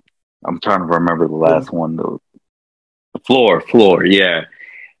I'm trying to remember the last one though. Floor, yeah.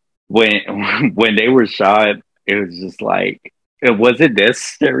 When they were shot, it was just like, it wasn't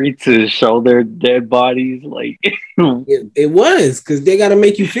necessary to show their dead bodies. Like it was, because they got to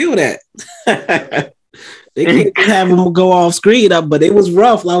make you feel that. They can't just have them go off screen up, but it was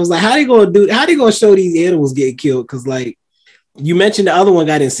rough. I was like, how they gonna show these animals getting killed? Because like you mentioned, the other one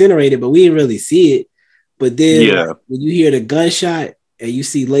got incinerated, but we didn't really see it. But then like, when you hear the gunshot and you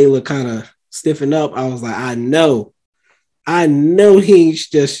see Layla kind of stiffen up, I was like, I know he ain't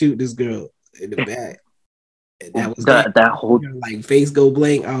just shoot this girl in the back. And that was that whole like face go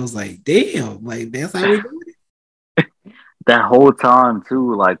blank. I was like, damn, like that's how we do it. That whole time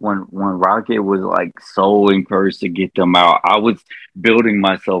too, like when Rocket was like so encouraged to get them out, I was building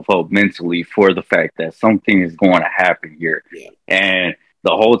myself up mentally for the fact that something is going to happen here. Yeah. And the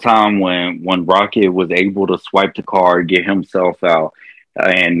whole time when Rocket was able to swipe the card, get himself out,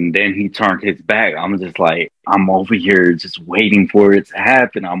 and then he turned his back, I'm just like, I'm over here just waiting for it to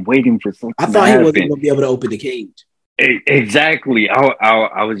happen. I'm waiting for something to happen. I thought he wasn't going to be able to open the cage. Exactly.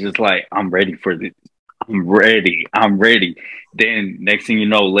 I was just like, I'm ready for this. I'm ready. Then next thing you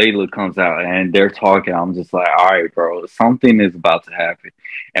know, Layla comes out and they're talking. I'm just like, all right, bro, something is about to happen.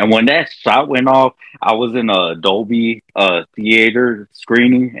 And when that shot went off, I was in a Dolby theater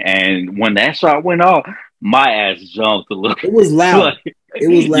screening, and when that shot went off, my ass jumped a little. It was loud. It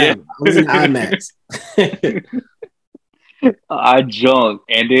was loud. Yeah. I was in IMAX. I jumped,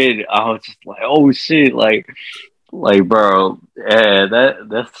 and then I was just like, oh shit, like Like, bro, yeah,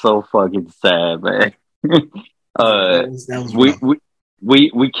 that's so fucking sad, man. Yeah, uh, that was we rough.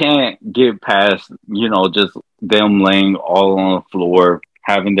 we we can't get past, just them laying all on the floor,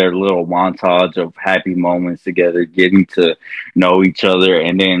 having their little montage of happy moments together, getting to know each other,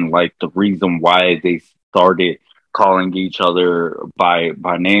 and then like the reason why they started calling each other by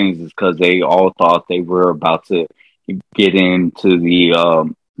names is because they all thought they were about to get into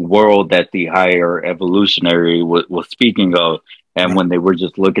the world that the higher evolutionary was speaking of. And Right. when they were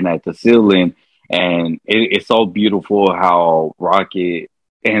just looking at the ceiling, and it's so beautiful how Rocket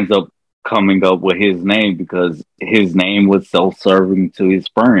ends up coming up with his name because his name was self-serving to his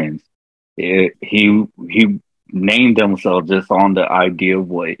friends. He named himself just on the idea of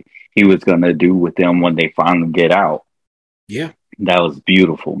what he was gonna do with them when they finally get out. Yeah. That was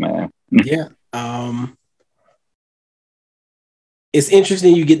beautiful, man. Yeah. It's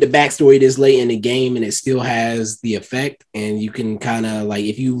interesting you get the backstory this late in the game and it still has the effect. And you can kind of like,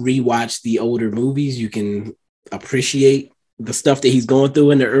 if you rewatch the older movies, you can appreciate the stuff that he's going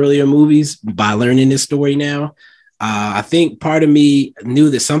through in the earlier movies by learning this story now. I think part of me knew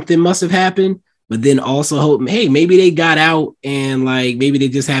that something must have happened, but then also hope, hey, maybe they got out and like maybe they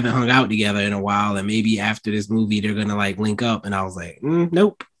just haven't hung out together in a while, and maybe after this movie they're gonna like link up. And I was like,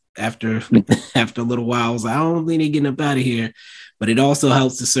 nope. After after a little while, I was like, I don't think they're getting up out of here. But it also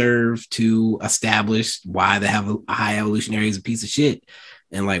helps to serve to establish why the high evolutionary is a piece of shit,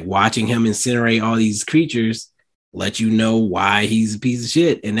 and like watching him incinerate all these creatures let you know why he's a piece of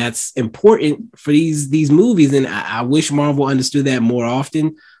shit, and that's important for these movies. And I wish Marvel understood that more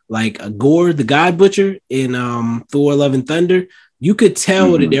often. Like Gore, the God Butcher in Thor: Love and Thunder, you could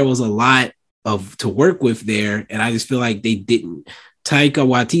tell that Hmm. there was a lot of to work with there, and I just feel like they didn't. Taika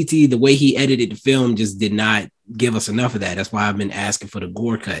Waititi, the way he edited the film, just did not give us enough of that. That's why I've been asking for the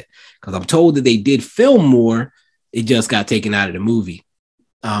Gore cut, because I'm told that they did film more. It just got taken out of the movie.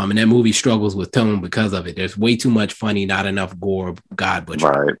 And that movie struggles with tone because of it. There's way too much funny, not enough gore, God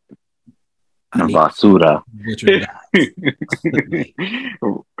butchering. Right. I need Basura. butchering gods. Like,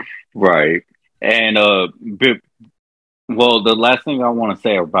 Right. And well, the last thing I want to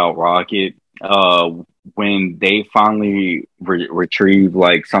say about Rocket, when they finally retrieve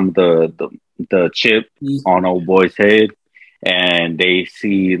like some of the chip on old boy's head, and they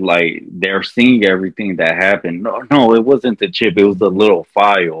see like they're seeing everything that happened. No, it wasn't the chip; it was the little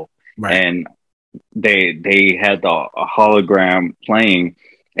file, right. and they had the a hologram playing,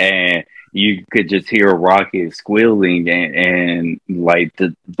 and you could just hear Rocket squealing, and like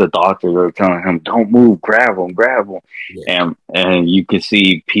the doctors are telling him, "Don't move, grab him," Yeah. and you could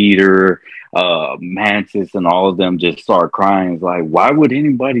see Peter, Mantis, and all of them just start crying. It's like, why would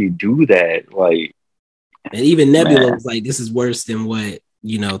anybody do that? Like, And even Nebula man, was like, this is worse than what,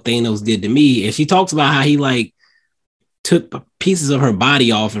 Thanos did to me. And she talks about how he like took pieces of her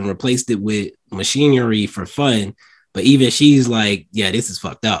body off and replaced it with machinery for fun. But even she's like, yeah, this is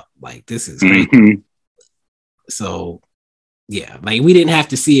fucked up. Like, this is crazy. mm-hmm. So yeah, like we didn't have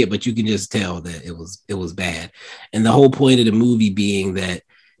to see it, but you can just tell that it was bad. And the whole point of the movie being that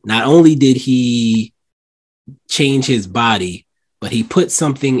not only did he change his body, but he put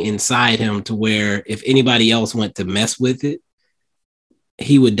something inside him to where if anybody else went to mess with it,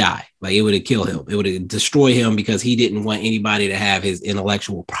 he would die. Like it would have killed him. It would have destroyed him because he didn't want anybody to have his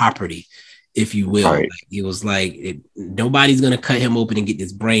intellectual property, if you will. Right, Like, it was like nobody's gonna cut him open and get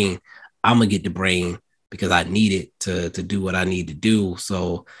this brain. I'm gonna get the brain because I need it to do what I need to do.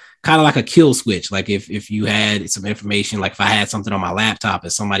 So kind of like a kill switch. Like if you had some information, like if I had something on my laptop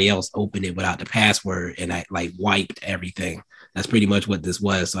and somebody else opened it without the password and I like wiped everything. That's pretty much what this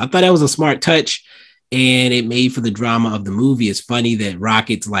was. So I thought that was a smart touch, and it made for the drama of the movie. It's funny that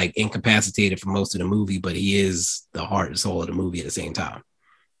Rocket's like incapacitated for most of the movie, but he is the heart and soul of the movie at the same time.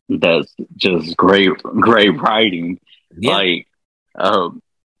 that's just great writing. Yeah. Like, um,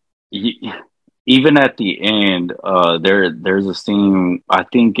 even at the end, there's a scene. I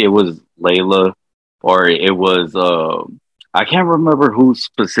think it was Layla, or it was I can't remember who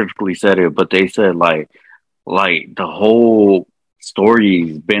specifically said it, but they said like the whole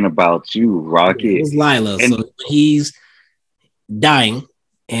story's been about you, Yeah, it Rocket, was Lila. So and he's dying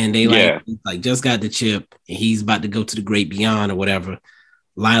and they yeah, like just got the chip and he's about to go to the great beyond or whatever.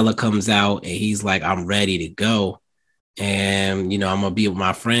 Lila comes out and he's like, I'm ready to go. And I'm gonna be with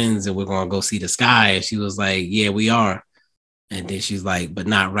my friends and we're gonna go see the sky. And she was like, yeah, we are. And then she's like, but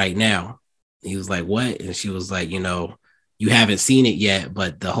not right now. He was like, what? And she was like, you haven't seen it yet,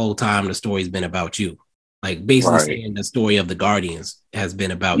 but the whole time the story's been about you. Like basically right. saying the story of the Guardians has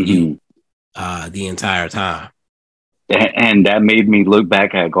been about you Hmm. the entire time. and that made me look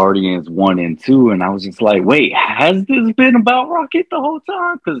back at Guardians 1 and 2, and I was just like, wait, has this been about Rocket the whole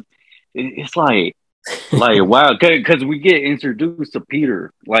time? Because it's like wow, because we get introduced to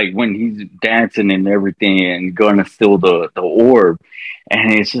Peter like when he's dancing and everything and gonna steal the orb,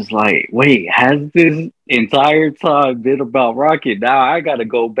 and it's just like, wait, has this entire time been about Rocket? Now I gotta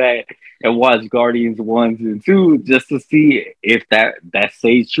go back and watch Guardians 1 and 2 just to see if that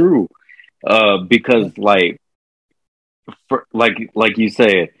stays true. Because like you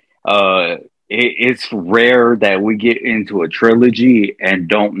said, it's rare that we get into a trilogy and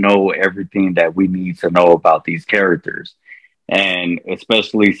don't know everything that we need to know about these characters. And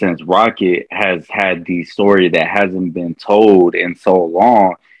especially since Rocket has had the story that hasn't been told in so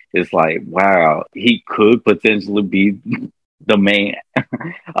long, it's like, wow, he could potentially be the main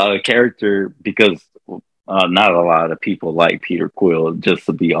character because not a lot of people like Peter Quill, just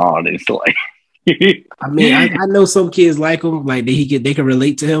to be honest. Like, I mean, I know some kids like him, like they can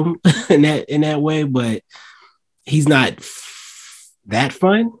relate to him in that way, but he's not that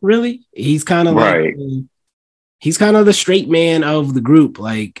fun, really. He's kind of right. He's kind of the straight man of the group.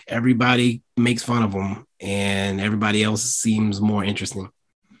 Like everybody makes fun of him, and everybody else seems more interesting.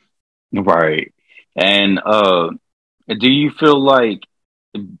 Right. And do you feel like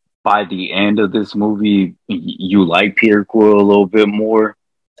by the end of this movie, you like Peter Quill a little bit more?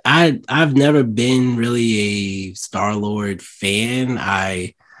 I've never been really a Star-Lord fan.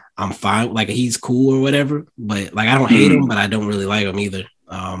 I'm fine, like he's cool or whatever, but like I don't hate him, but I don't really like him either,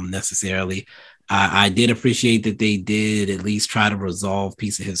 necessarily. I did appreciate that they did at least try to resolve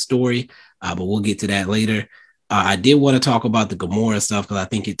piece of his story, but we'll get to that later. I did want to talk about the Gamora stuff because I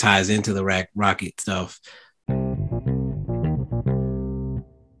think it ties into the Rocket stuff.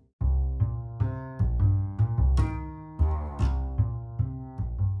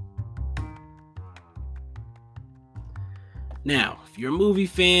 Now, if you're a movie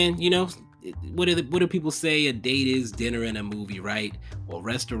fan, you know, what do people say? A date is dinner and a movie, right? Well,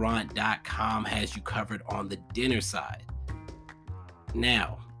 restaurant.com has you covered on the dinner side.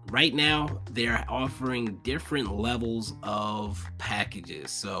 Now, right now, they're offering different levels of packages.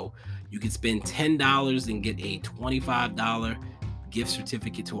 So you can spend $10 and get a $25 gift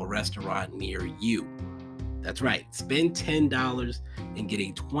certificate to a restaurant near you. That's right. Spend $10 and get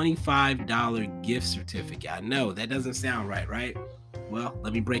a $25 gift certificate. I know that doesn't sound right? Well,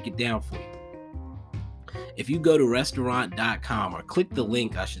 let me break it down for you. If you go to restaurant.com or click the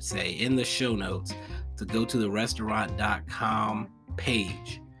link, I should say, in the show notes to go to the restaurant.com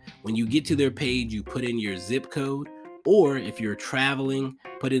page. When you get to their page, you put in your zip code, or if you're traveling,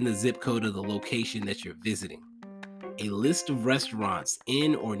 put in the zip code of the location that you're visiting. A list of restaurants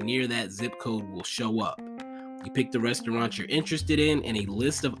in or near that zip code will show up. You pick the restaurant you're interested in, and a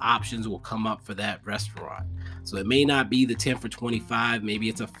list of options will come up for that restaurant. So it may not be the 10 for 25, maybe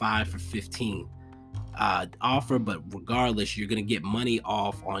it's a 5 for 15 offer, but regardless, you're going to get money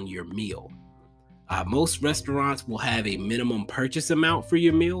off on your meal. Most restaurants will have a minimum purchase amount for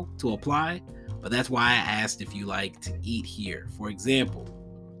your meal to apply, but that's why I asked if you like to eat here. For example,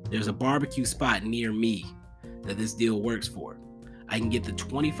 there's a barbecue spot near me that this deal works for. I can get the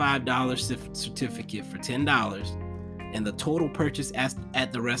 $25 certificate for $10, and the total purchase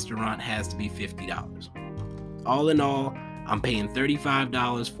at the restaurant has to be $50. All in all, I'm paying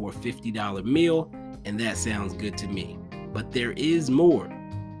 $35 for a $50 meal, and that sounds good to me. But there is more.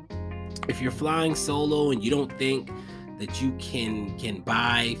 If you're flying solo and you don't think that you can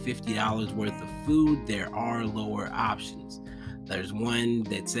buy $50 worth of food, there are lower options. There's one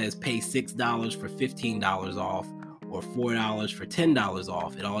that says pay $6 for $15 off, or $4 for $10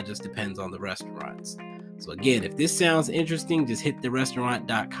 off. It all just depends on the restaurants. So again, if this sounds interesting, just hit the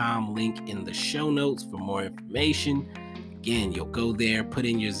restaurant.com link in the show notes for more information. Again, you'll go there, put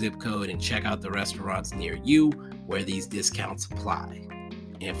in your zip code, and check out the restaurants near you where these discounts apply.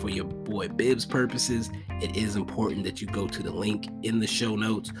 And for your boy Bib's purposes, it is important that you go to the link in the show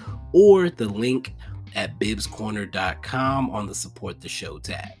notes or the link at bibscorner.com on the support the show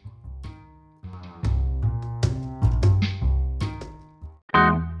tab.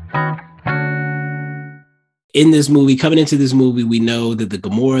 In this movie, coming into this movie, we know that the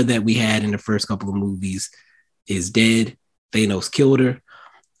Gamora that we had in the first couple of movies is dead. Thanos killed her.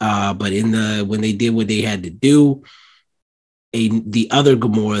 But when they did what they had to do, the other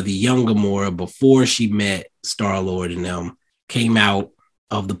Gamora, the young Gamora, before she met Star-Lord and them, came out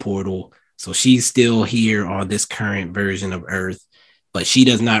of the portal. So she's still here on this current version of Earth, but she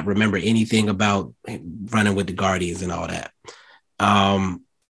does not remember anything about running with the Guardians and all that.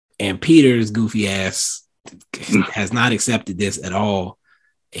 And Peter's goofy ass has not accepted this at all.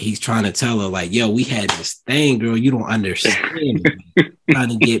 he's trying to tell her like, yo, we had this thing, girl. You don't understand.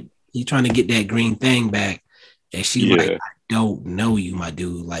 He's trying to get that green thing back. And she like, I don't know you, my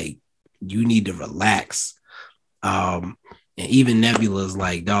dude. Like, you need to relax. And even Nebula's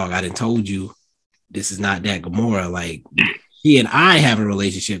like, dog, I done told you this is not that Gamora. Like, she and I have a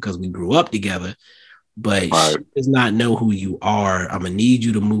relationship because we grew up together, but she does not know who you are. I'm gonna need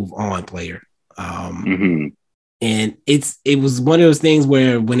you to move on, player. And it was one of those things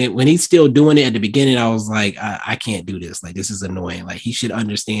where when he's still doing it at the beginning, I was like, I can't do this. Like, this is annoying. Like, he should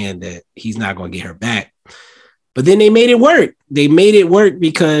understand that he's not going to get her back. But then they made it work. They made it work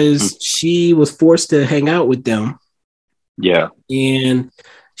because she was forced to hang out with them. Yeah. And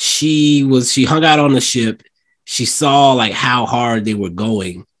she hung out on the ship. She saw like how hard they were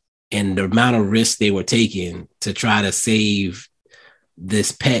going and the amount of risk they were taking to try to save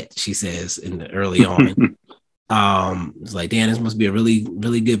this pet, she says in the early on. It's like, damn, this must be a really,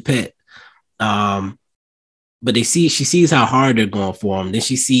 really good pet. But she sees how hard they're going for him. Then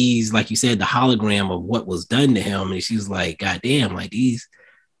she sees, like you said, the hologram of what was done to him. And she's like, God damn, like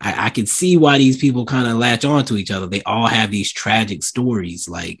I can see why these people kind of latch on to each other. They all have these tragic stories,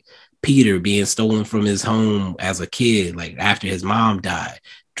 like Peter being stolen from his home as a kid, like after his mom died.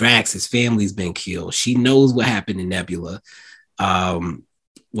 Drax, his family's been killed. She knows what happened to Nebula.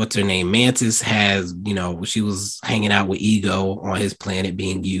 What's her name? Mantis has, she was hanging out with Ego on his planet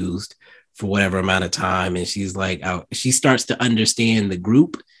being used for whatever amount of time. And she's like, she starts to understand the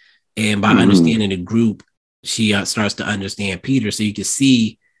group. And by understanding the group, she starts to understand Peter. So you can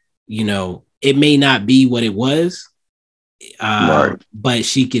see, it may not be what it was, but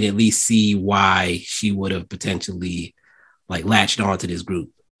she can at least see why she would have potentially like latched onto this group.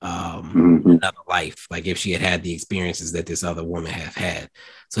 Another life, like if she had the experiences that this other woman have had.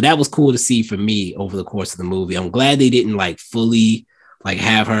 So that was cool to see for me over the course of the movie. I'm glad they didn't like fully like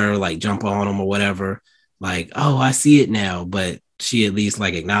have her like jump on him or whatever. Like, oh, I see it now. But she at least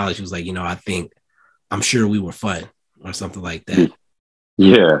like acknowledged, she was like, I'm sure we were fun or something like that.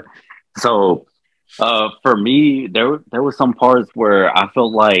 Yeah. So for me, there were some parts where I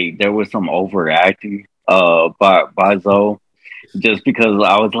felt like there was some overacting by Zoe. Just because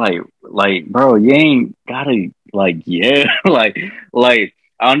I was like, bro, you ain't gotta like, like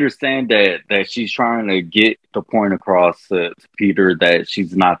I understand that she's trying to get the point across to Peter that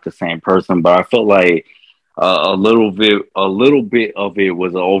she's not the same person, but I felt like a little bit of it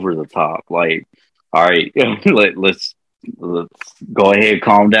was over the top. Like, all right, let's go ahead,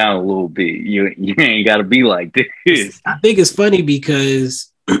 calm down a little bit. You ain't gotta be like this. I think it's funny because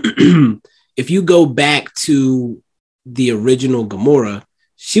if you go back to the original Gamora,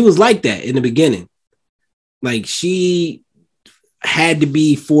 she was like that in the beginning. Like, she had to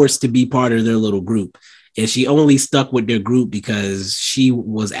be forced to be part of their little group, and she only stuck with their group because she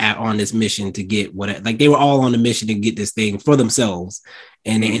was on this mission to get like they were all on the mission to get this thing for themselves,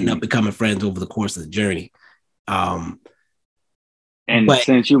 and they end up becoming friends over the course of the journey. And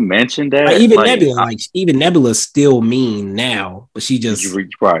since you mentioned that, even Nebula's still mean now, but she just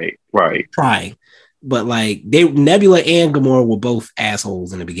right trying. But like Nebula and Gamora were both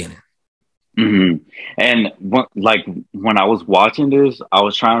assholes in the beginning. And when I was watching this, I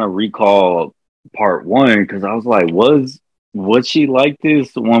was trying to recall part one because I was like, was she like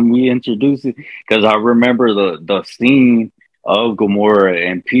this when we introduced it? Because I remember the scene of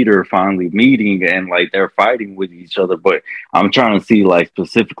Gamora and Peter finally meeting and like they're fighting with each other. But I'm trying to see like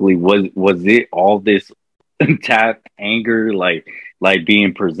specifically was it all this tapped anger like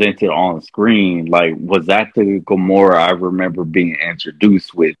being presented on screen? Like, was that the Gamora I remember being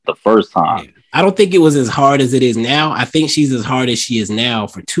introduced with the first time? Yeah. I don't think it was as hard as it is now. I think she's as hard as she is now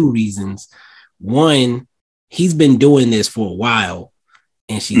for two reasons. One, he's been doing this for a while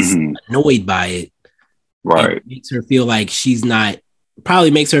and she's annoyed by it. Right. It makes her feel like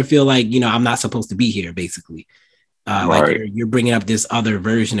makes her feel like, I'm not supposed to be here, basically. Like you're bringing up this other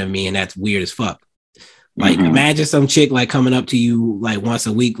version of me and that's weird as fuck. Like, imagine some chick like coming up to you like once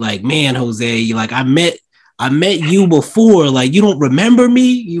a week, like, man, Jose, you like, I met you before, like, you don't remember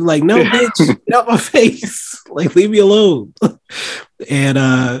me? You like, no, bitch, get out my face, like, leave me alone.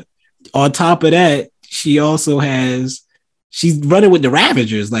 And on top of that, she's running with the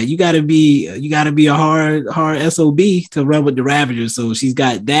Ravagers. Like, you gotta be a hard SOB to run with the Ravagers. So she's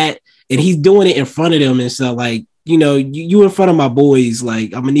got that, and he's doing it in front of them, and so like, you in front of my boys,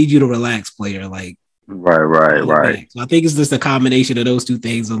 like, I'm gonna need you to relax, player, like. Right. So I think it's just a combination of those two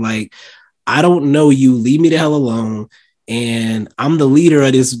things of like, I don't know you, leave me the hell alone. And I'm the leader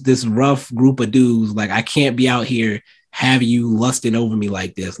of this rough group of dudes. Like, I can't be out here have you lusting over me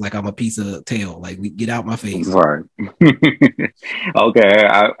like this, like I'm a piece of tail. Like, get out my face. Right. Okay,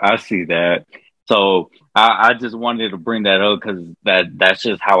 I see that. So I just wanted to bring that up because that's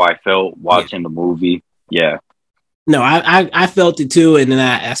just how I felt Yeah. watching the movie. Yeah. No, I felt it too, and then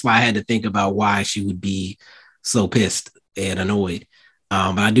that's why I had to think about why she would be so pissed and annoyed.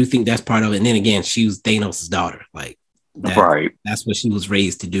 But I do think that's part of it. And then again, she was Thanos' daughter. Like Right. that's what she was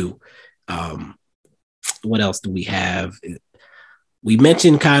raised to do. Um, what else do we have? We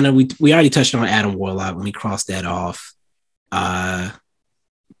mentioned kind of we already touched on Adam Warlock when we crossed that off.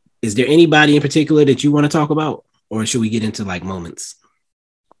 Is there anybody in particular that you want to talk about, or should we get into like moments?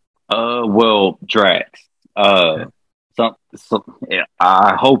 Well, Drax. Yeah,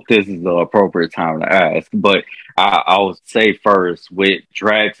 I hope this is the appropriate time to ask, but I'll say first with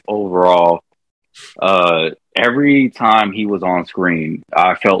Drax overall. Every time he was on screen,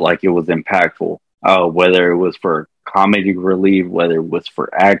 I felt like it was impactful. Whether it was for comedy relief, whether it was for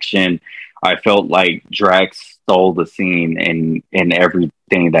action, I felt like Drax stole the scene in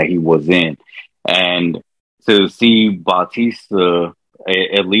everything that he was in, and to see Bautista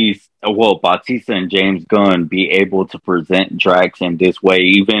at least, well, Bautista and James Gunn be able to present Drax in this way,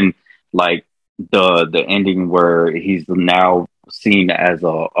 even like the ending where he's now seen as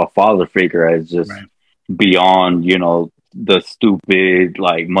a father figure, as just Right. beyond, the stupid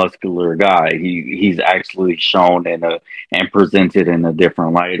like muscular guy. He's actually shown and presented in a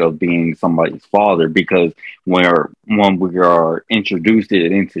different light of being somebody's father, because when we are introduced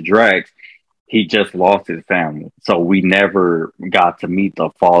it into Drax, he just lost his family, so we never got to meet the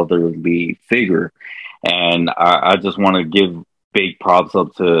fatherly figure. And I just want to give big props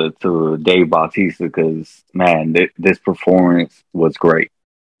up to Dave Bautista, because man, this performance was great.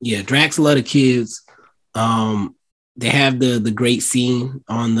 Yeah, Drax love the kids. They have the great scene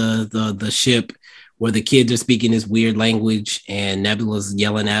on the ship where the kids are speaking this weird language and Nebula's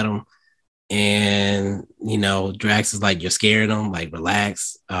yelling at them. And Drax is like, "You're scaring them, like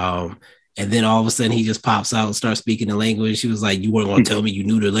relax." And then all of a sudden he just pops out and starts speaking the language. She was like, "You weren't gonna tell me you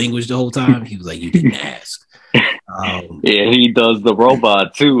knew the language the whole time?" He was like, "You didn't ask." Yeah, he does the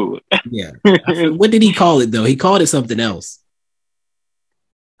robot too. Yeah. What did he call it though? He called it something else.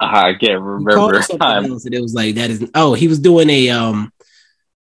 I can't He called remember. it something else, and it was like that is. Oh, he was doing a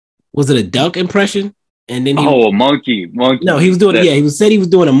was it a duck impression? And then a monkey. No, he was doing he was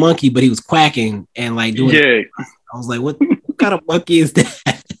doing a monkey, but he was quacking and like doing. Yeah. I was like, what kind of monkey is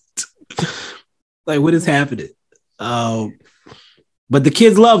that? Like, what is happening? But the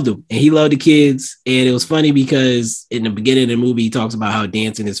kids loved him, and he loved the kids, and it was funny because in the beginning of the movie, he talks about how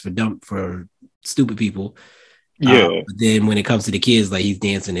dancing is for stupid people. Yeah. But then when it comes to the kids, like he's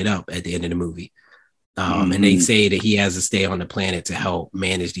dancing it up at the end of the movie. And they say that he has to stay on the planet to help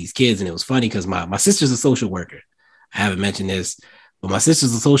manage these kids. And it was funny because my sister's a social worker. I haven't mentioned this, but my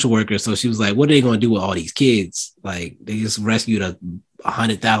sister's a social worker. So she was like, what are they going to do with all these kids? Like, they just rescued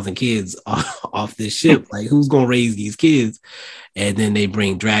 100,000 kids off this ship. Like, who's going to raise these kids? And then they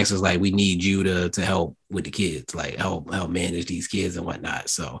bring Drax, is like, we need you to help with the kids, like help manage these kids and whatnot.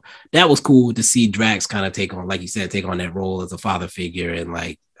 So that was cool to see Drax kind of take on, like you said, take on that role as a father figure. And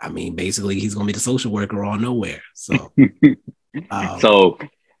like, I mean, basically he's going to be the social worker on Nowhere. So,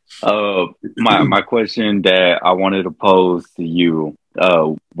 my question that I wanted to pose to you,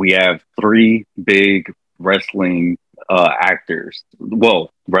 we have three big wrestling actors,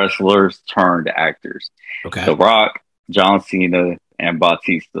 well, wrestlers turned actors. okay. The Rock, John Cena, and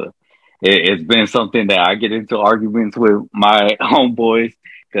Bautista. It's been something that I get into arguments with my homeboys,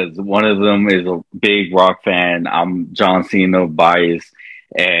 because one of them is a big Rock fan. I'm John Cena biased,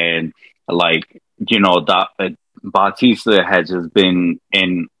 and like Bautista has just been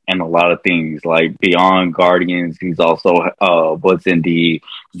in a lot of things, like beyond Guardians. He's also was in the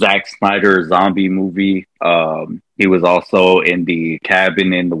Zack Snyder zombie movie. He was also in the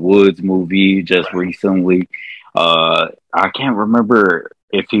Cabin in the Woods movie just recently. I can't remember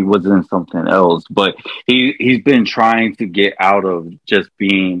if he was in something else, but he's been trying to get out of just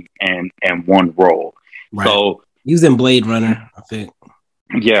being in one role. Right. So he was in Blade Runner, I think.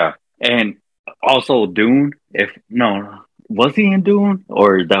 Yeah, and also Dune. Was he in Dune,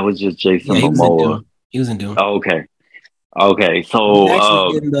 or that was just Jason Momoa? He was in Dune. Oh, okay. So he's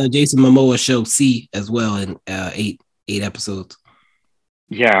actually in the Jason Momoa show C as well in 8 episodes.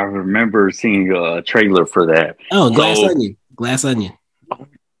 Yeah, I remember seeing a trailer for that. Oh, Glass Onion. Oh,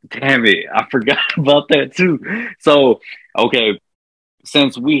 damn it, I forgot about that too. So, okay,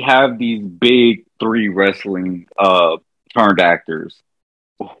 since we have these big three wrestling turned actors,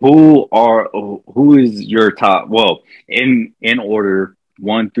 who is your top? Well, in order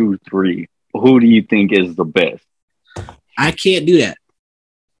 1 through 3, who do you think is the best? I can't do that.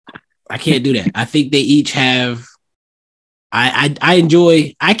 I can't do that. I think they each have. I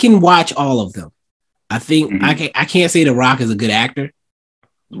enjoy. I can watch all of them. I think I can't say The Rock is a good actor.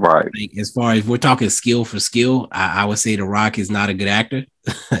 Right. Like, as far as we're talking skill for skill, I would say The Rock is not a good actor.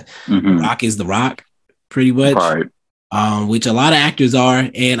 The Rock is The Rock, pretty much. Right. Which a lot of actors are,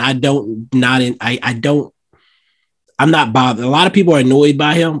 and I don't not in I don't. I'm not bothered. A lot of people are annoyed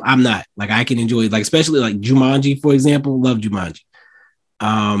by him. I'm not. Like, I can enjoy it. Like, especially like Jumanji, for example. Love Jumanji.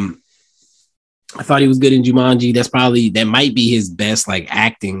 I thought he was good in Jumanji. That might be his best like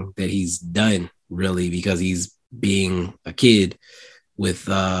acting that he's done, really, because he's being a kid with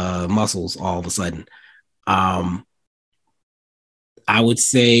muscles all of a sudden. I would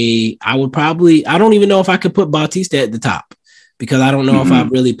say I don't even know if I could put Bautista at the top, because I don't know if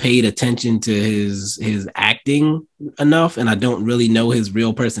I've really paid attention to his acting enough, and I don't really know his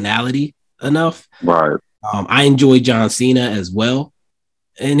real personality enough. Right. I enjoy John Cena as well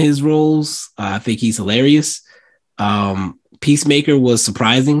in his roles. I think he's hilarious. Peacemaker was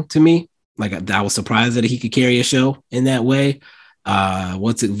surprising to me. Like, I was surprised that he could carry a show in that way.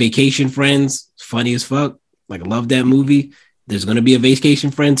 Vacation Friends, funny as fuck. Like, I love that movie. There's going to be a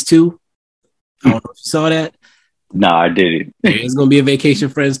Vacation Friends 2. I don't know if you saw that. No, I didn't. There's going to be a Vacation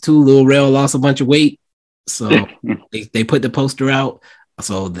Friends 2. Lil Rel lost a bunch of weight, so they put the poster out.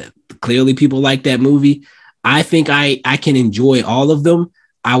 So clearly people like that movie. I think I can enjoy all of them.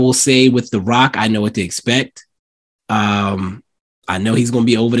 I will say with The Rock, I know what to expect. I know he's going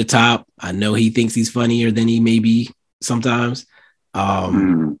to be over the top. I know he thinks he's funnier than he may be sometimes.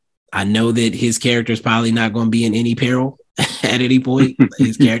 I know that his character is probably not going to be in any peril at any point.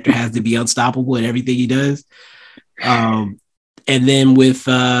 His character has to be unstoppable in everything he does. And then with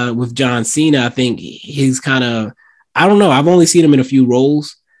John Cena, I think he's kind of, I don't know. I've only seen him in a few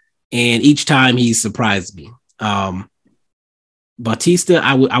roles, and each time he's surprised me. Bautista,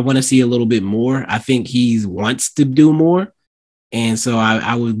 I want to see a little bit more. I think he wants to do more. And so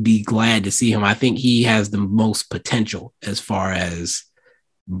I would be glad to see him. I think he has the most potential as far as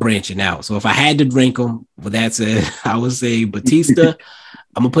branching out. So if I had to rank them, with that said, I would say Bautista.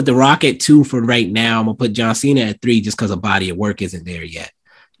 I'm going to put The Rock at 2 for right now. I'm going to put John Cena at 3 just because a body of work isn't there yet.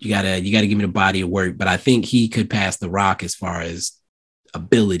 You gotta give me the body of work. But I think he could pass The Rock as far as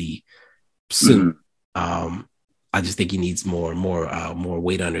ability soon. I just think he needs more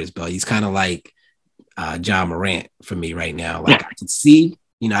weight under his belt. He's kind of like John Morant for me right now. Like, I can see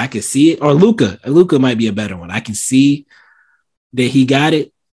it. Or Luka. Luka might be a better one. I can see that he got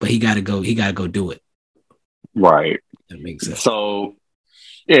it, but he gotta go do it. Right. That makes sense. So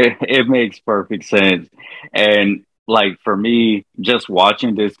it makes perfect sense. And like, for me, just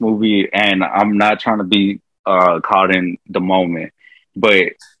watching this movie, and I'm not trying to be caught in the moment,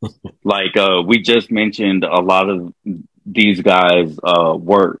 but like we just mentioned, a lot of these guys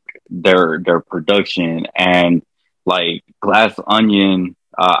work their production, and like Glass Onion,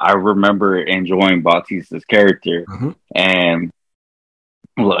 I remember enjoying Bautista's character, and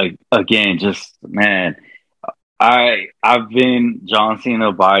like, again, just, man, I've been John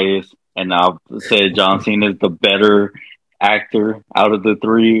Cena biased, and I've said John Cena is the better actor out of the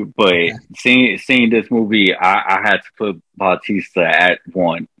three. But seeing this movie, I had to put Bautista at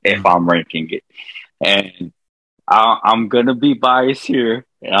 1 if I'm ranking it, and I'm gonna be biased here,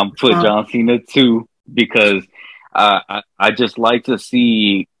 and I'm put John Cena 2 because I just like to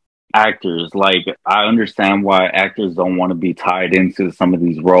see actors. Like, I understand why actors don't want to be tied into some of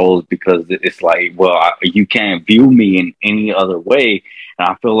these roles, because it's like, well, you can't view me in any other way. And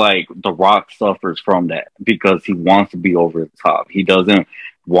I feel like The Rock suffers from that because he wants to be over the top. He doesn't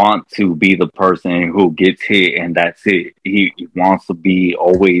want to be the person who gets hit and that's it. He wants to be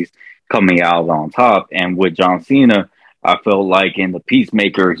always coming out on top. And with John Cena, I felt like in The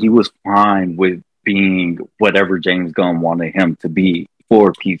Peacemaker, he was fine with being whatever James Gunn wanted him to be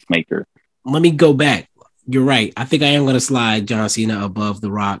for Peacemaker. Let me go back. You're right. I think I am going to slide John Cena above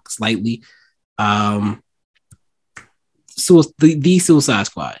The Rock slightly. The Suicide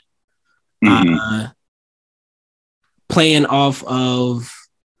Squad. Playing off of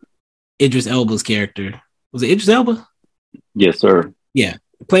Idris Elba's character. Was it Idris Elba? Yes, sir. Yeah.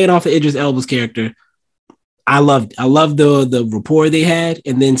 Playing off of Idris Elba's character. I loved the rapport they had,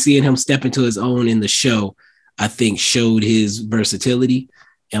 and then seeing him step into his own in the show, I think showed his versatility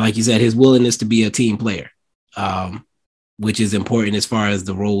and, like you said, his willingness to be a team player, which is important as far as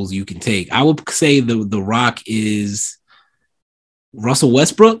the roles you can take. I would say the Rock is Russell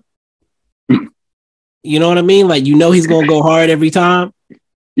Westbrook. You know what I mean? Like, he's going to go hard every time.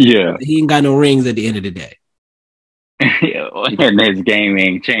 Yeah. He ain't got no rings at the end of the day. Yeah. and his game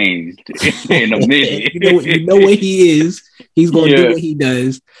ain't changed in a minute. You know what he is. He's gonna do what he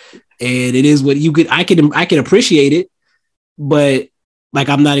does, and it is what you could. I can appreciate it, but like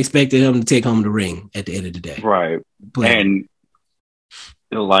I'm not expecting him to take home the ring at the end of the day, right? And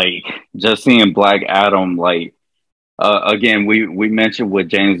like just seeing Black Adam, like again, we mentioned with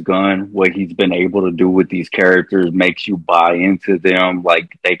James Gunn, what he's been able to do with these characters makes you buy into them,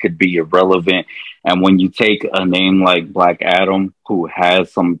 like they could be irrelevant. And when you take a name like Black Adam, who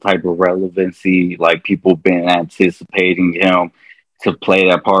has some type of relevancy, like people been anticipating him to play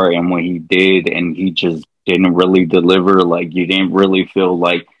that part, and when he did, and he just didn't really deliver, like you didn't really feel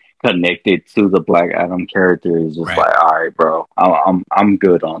like connected to the Black Adam character. Is just like, all right, bro, I'm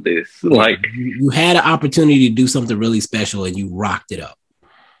good on this. Yeah, like you had an opportunity to do something really special and you rocked it up.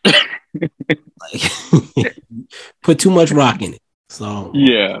 Like, put too much rock in it. So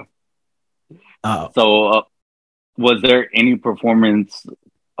yeah. So was there any performance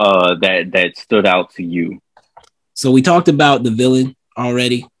that stood out to you? So we talked about the villain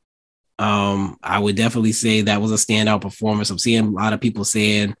already. I would definitely say that was a standout performance. I'm seeing a lot of people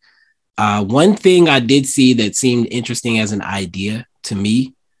saying one thing I did see that seemed interesting as an idea to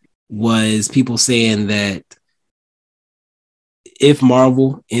me was people saying that if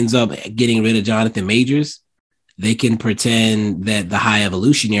Marvel ends up getting rid of Jonathan Majors, they can pretend that the High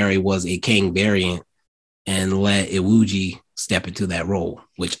Evolutionary was a Kang variant and let Iwuji step into that role,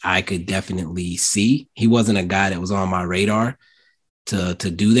 which I could definitely see. He wasn't a guy that was on my radar to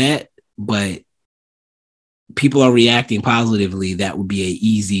do that, but people are reacting positively. That would be an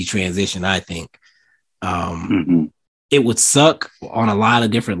easy transition, I think. It would suck on a lot of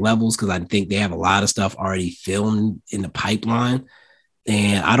different levels because I think they have a lot of stuff already filmed in the pipeline.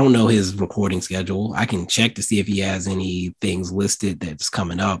 And I don't know his recording schedule. I can check to see if he has any things listed that's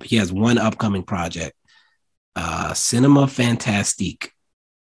coming up. He has one upcoming project, Cinema Fantastique.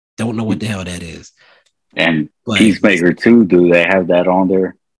 Don't know what the hell that is. And Peacemaker 2, do they have that on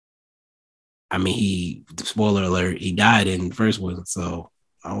there? I mean, spoiler alert, he died in the first one, so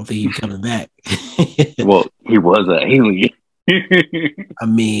I don't think he's coming back. Well, he was an alien. I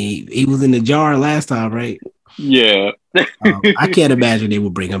mean, he was in the jar last time, right? Yeah. I can't imagine they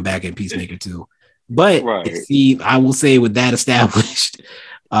would bring him back in Peacemaker 2. But see, I will say with that established,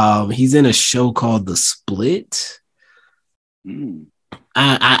 he's in a show called The Split.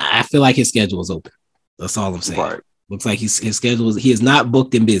 I feel like his schedule is open. That's all I'm saying. Right. Looks like his schedule he is not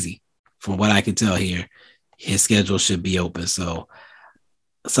booked and busy. From what I can tell here, his schedule should be open. So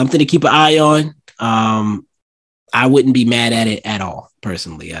something to keep an eye on. I wouldn't be mad at it at all,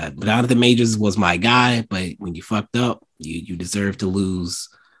 personally. Jonathan Majors was my guy, but when you fucked up, you deserve to lose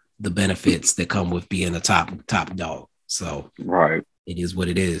the benefits that come with being a top dog. So right, it is what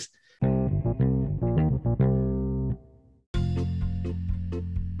it is.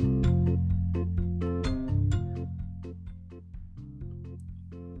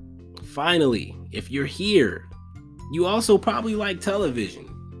 Finally, if you're here, you also probably like television.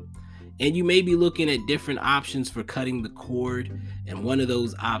 And you may be looking at different options for cutting the cord, and one of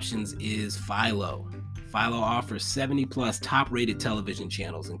those options is Philo. Philo offers 70 plus top-rated television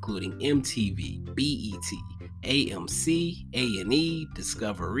channels, including MTV, BET, AMC, A&E,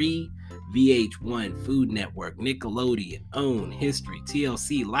 Discovery, VH1, Food Network, Nickelodeon, OWN, History,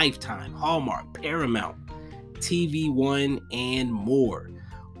 TLC, Lifetime, Hallmark, Paramount, TV One, and more.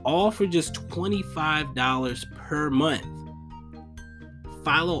 All for just $25 per month.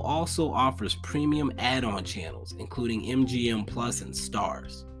 Philo also offers premium add-on channels, including MGM Plus and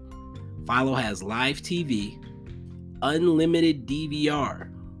Stars. Philo has live TV, unlimited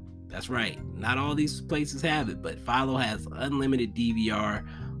DVR. That's right, not all these places have it, but Philo has unlimited DVR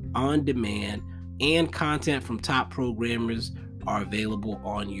on demand, and content from top programmers are available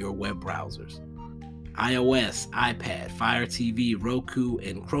on your web browsers. iOS, iPad, Fire TV, Roku,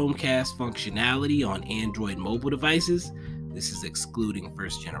 and Chromecast functionality on Android mobile devices. This is excluding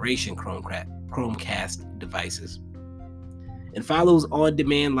first-generation Chromecast devices. And Philo's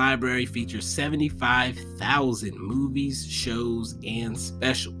on-demand library features 75,000 movies, shows, and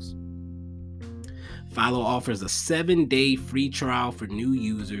specials. Philo offers a 7-day free trial for new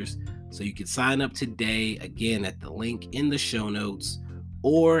users, so you can sign up today, again, at the link in the show notes,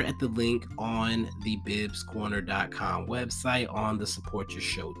 or at the link on the bibscorner.com website on the Support Your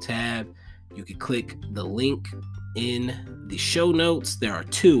Show tab. You can click the link in the show notes. There are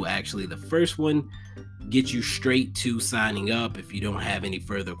two, actually. The first one gets you straight to signing up if you don't have any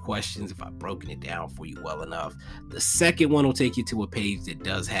further questions, if I've broken it down for you well enough. The second one will take you to a page that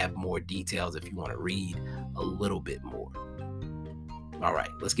does have more details if you want to read a little bit more. All right,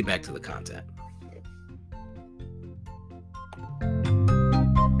 let's get back to the content.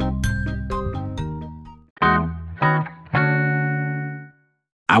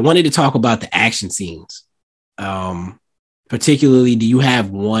 I wanted to talk about the action scenes. Particularly, do you have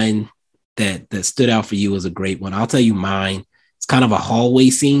one that stood out for you as a great one? I'll tell you mine. It's kind of a hallway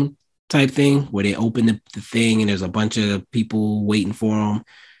scene type thing where they open the thing and there's a bunch of people waiting for them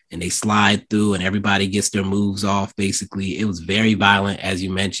and they slide through and everybody gets their moves off. Basically, it was very violent, as you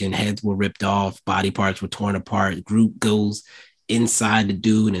mentioned. Heads were ripped off, body parts were torn apart. Group goes inside the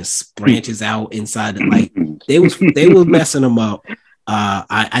dude and branches out inside the, like they was messing them up.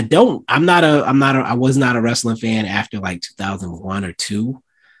 I was not a wrestling fan after like 2001 or 2.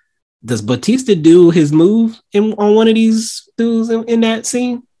 Does Batista do his move on one of these dudes in that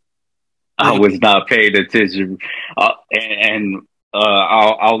scene? I was not paying attention, and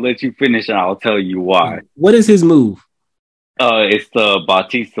I'll let you finish, and I'll tell you why. What is his move? It's the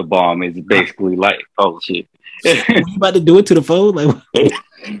Batista bomb. It's basically like, oh shit. You about to do it to the phone? Like,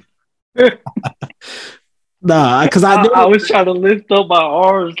 nah, because I was trying to lift up my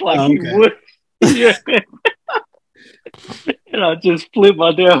arms like you would. Yeah. And I just flipped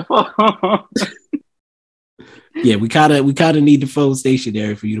my damn phone. Yeah, we kind of need the phone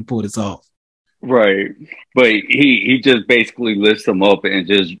stationary for you to pull this off. Right. But he just basically lifts them up and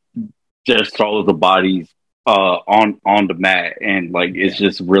just throws the bodies on the mat, and like it's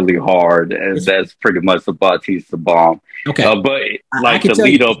just really hard, and that's pretty much the Batista bomb. Okay. But like the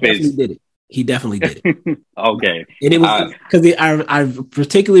lead up is he definitely did it. Okay. And it was because I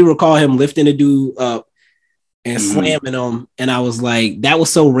particularly recall him lifting a dude up and slamming him, and I was like, that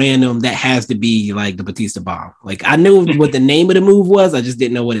was so random. That has to be like the Batista bomb. Like I knew what the name of the move was, I just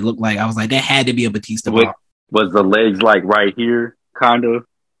didn't know what it looked like. I was like, that had to be a Batista bomb. Was the legs like right here, kind of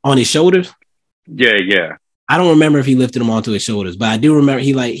on his shoulders? Yeah. I don't remember if he lifted him onto his shoulders, but I do remember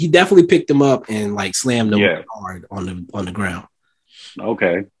he definitely picked him up and like slammed him hard on the ground.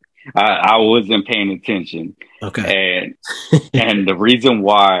 Okay. I wasn't paying attention. Okay. And the reason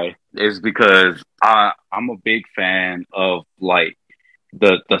why is because I'm a big fan of like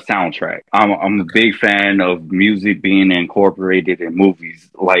the soundtrack. I'm a big fan of music being incorporated in movies.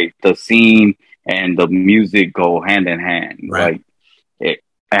 Like the scene and the music go hand in hand. Right. Like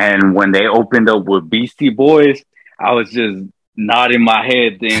and when they opened up with Beastie Boys, I was just nodding my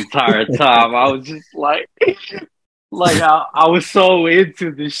head the entire time. I was just like I was so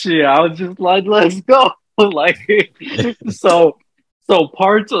into the shit. I was just like, let's go. Like, so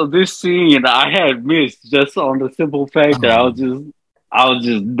parts of this scene I had missed just on the simple fact that I was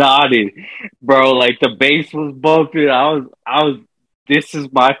just nodding, bro. Like the bass was bumping. I was. This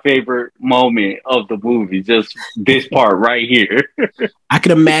is my favorite moment of the movie. Just this part right here. I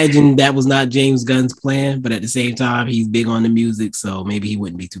could imagine that was not James Gunn's plan, but at the same time, he's big on the music, so maybe he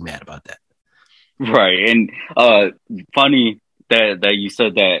wouldn't be too mad about that. Right. And funny that you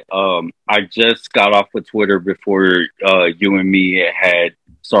said that. I just got off of Twitter before you and me had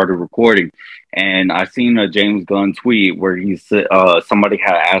started recording, and I seen a James Gunn tweet where he said somebody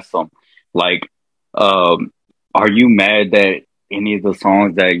had asked him, like, are you mad that any of the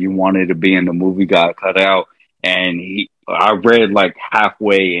songs that you wanted to be in the movie got cut out? And I read like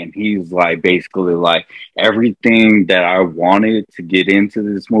halfway, and he's like basically like everything that I wanted to get into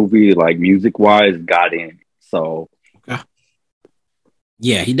this movie, like music wise, got in. So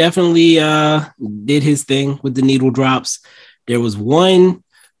yeah, he definitely did his thing with the needle drops. There was the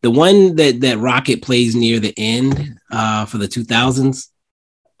one that Rocket plays near the end for the 2000s.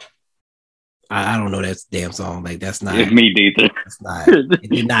 I don't know that damn song. Like that's not me neither. That's not. It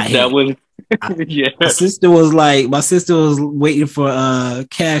did not hit. That was yeah. My sister was waiting for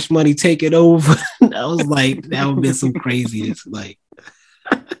Cash Money Take It Over. I was like, that would have been some craziness. Like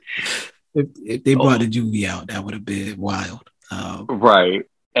if they brought the Juvie out, that would have been wild. Right.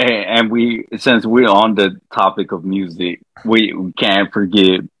 And we, since we're on the topic of music, we can't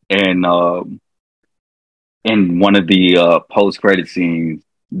forget in one of the post-credit scenes,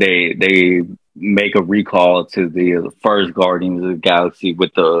 they make a recall to the first Guardians of the Galaxy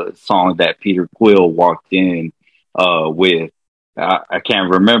with the song that Peter Quill walked in with. I can't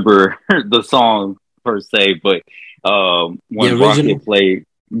remember the song per se, but when Rocket played,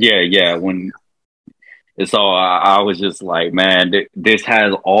 when. So I was just like, man, this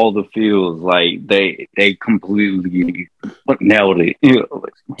has all the feels. Like they completely nailed it, hit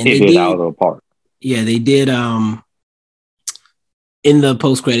it out of the park. Yeah, they did. In the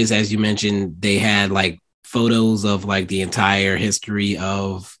post credits, as you mentioned, they had like photos of like the entire history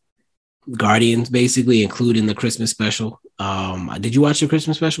of Guardians, basically, including the Christmas special. Did you watch the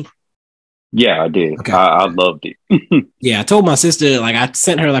Christmas special? Yeah, I did. Okay. I loved it. Yeah, I told my sister, like I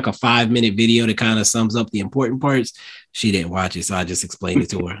sent her like a 5-minute video that kind of sums up the important parts. She didn't watch it, so I just explained it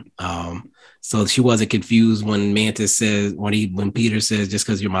to her. So she wasn't confused when Mantis says when Peter says just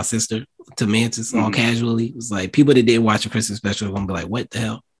because you're my sister to Mantis all casually. It was like people that didn't watch a Christmas special are gonna be like, what the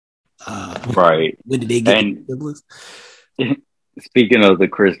hell? Right. When did they get And siblings? speaking of the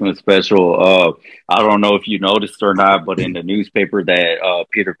Christmas special, I don't know if you noticed or not, but in the newspaper that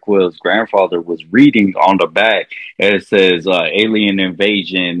Peter Quill's grandfather was reading on the back, it says alien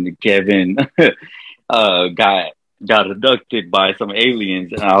invasion. Kevin got abducted by some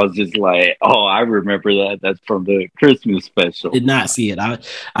aliens, and I was just like, "Oh, I remember that. That's from the Christmas special." Did not see it.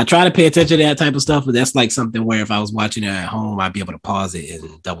 I try to pay attention to that type of stuff, but that's like something where if I was watching it at home, I'd be able to pause it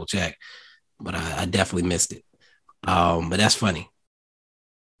and double check. But I definitely missed it. But that's funny.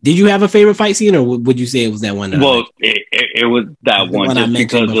 Did you have a favorite fight scene, or would you say it was that one? Well, it was that one just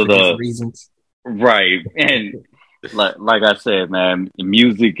because of the reasons. Right. And like I said, man,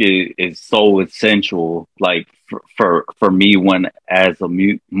 music is so essential. Like for me, when as a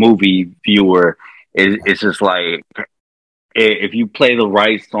movie viewer, it's just like if you play the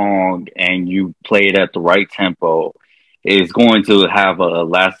right song and you play it at the right tempo, it's going to have a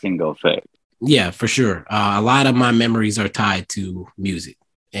lasting effect. Yeah, for sure. A lot of my memories are tied to music,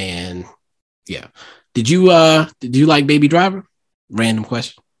 and yeah. Did you like Baby Driver? Random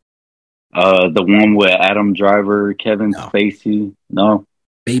question. The one with Adam Driver, Kevin Spacey. No,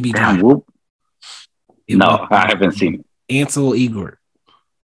 Baby Damn, Driver. Whoop. No, I haven't seen it. Ansel Elgort.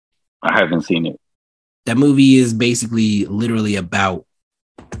 I haven't seen it. That movie is basically literally about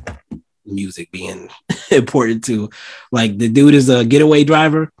music being important to, like, the dude is a getaway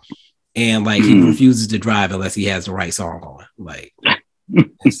driver, and like he refuses to drive unless he has the right song on. Like,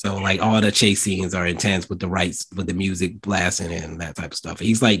 so like all the chase scenes are intense with the music blasting and that type of stuff.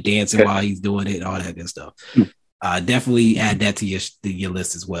 He's like dancing while he's doing it, all that good stuff. Definitely add that to your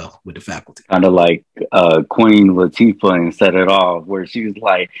list as well with the faculty. Kind of like Queen Latifah and Set It Off, where she was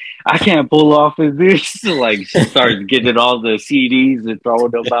like, I can't pull off of this. Like she started getting all the CDs and throwing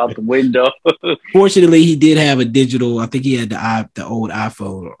them out the window. Fortunately, he did have a digital. I think he had the old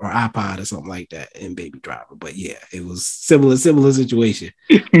iPhone or iPod or something like that in Baby Driver. But yeah, it was similar situation.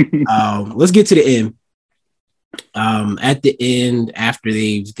 Let's get to the end. At the end, after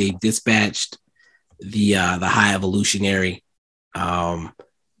they dispatched the High Evolutionary, and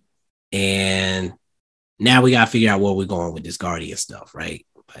now we gotta figure out where we're going with this Guardian stuff, right?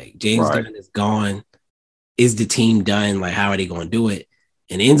 Like James Gunn is gone. Is the team done? Like, how are they going to do it?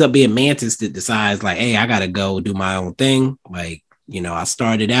 And it ends up being Mantis that decides, like, hey, I gotta go do my own thing. Like, I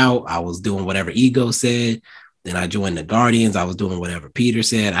started out, I was doing whatever Ego said. Then I joined the Guardians. I was doing whatever Peter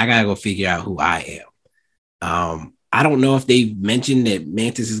said. I gotta go figure out who I am. I don't know if they've mentioned that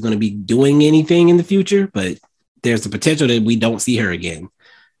Mantis is going to be doing anything in the future, but there's the potential that we don't see her again.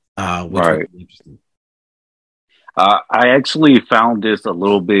 Which would be interesting. I actually found this a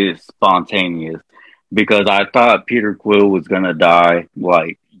little bit spontaneous because I thought Peter Quill was going to die,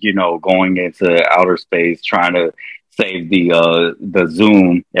 like, going into outer space, trying to save the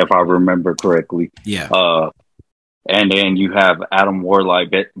Zoom, if I remember correctly. Yeah. And then you have Adam Warlock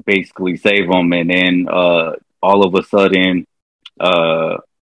basically save him, and then all of a sudden,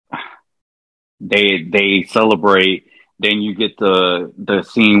 they celebrate. Then you get the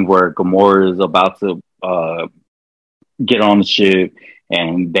scene where Gamora is about to get on the ship,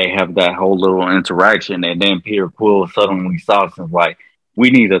 and they have that whole little interaction. And then Peter Quill suddenly stops and is like, "We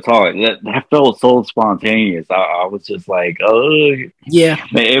need to talk." That felt so spontaneous. I was just like, yeah."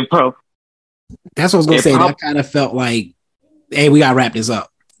 That's what I was gonna say. That kind of felt like, "Hey, we gotta wrap this up."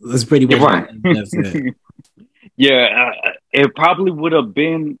 That's pretty much right. That's it. Yeah, it probably would have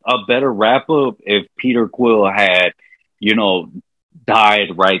been a better wrap up if Peter Quill had,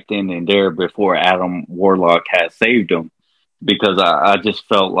 died right then and there before Adam Warlock had saved him, because I just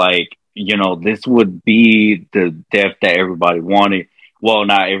felt like, this would be the death that everybody wanted. Well,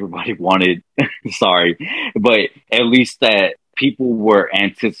 not everybody wanted, sorry, but at least that people were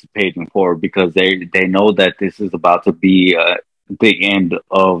anticipating for, because they know that this is about to be the end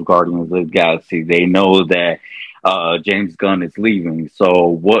of Guardians of the Galaxy. They know that James Gunn is leaving. So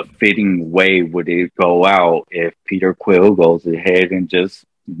what fitting way would it go out if Peter Quill goes ahead and just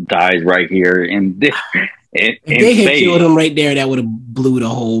dies right here in this? If they had killed him right there, that would have blew the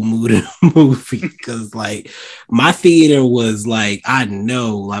whole mood of the movie. Because like my theater was like, I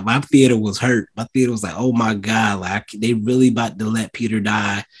know, like my theater was hurt. My theater was like, oh my God, like they really about to let Peter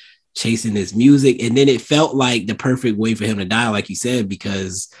die chasing this music. And then it felt like the perfect way for him to die, like you said,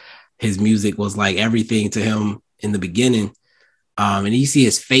 because his music was like everything to him in the beginning. And you see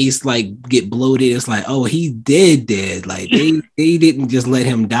his face like get bloated. It's like, oh, he's dead. Like they didn't just let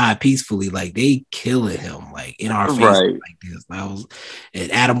him die peacefully. Like they killing him like in our face like this.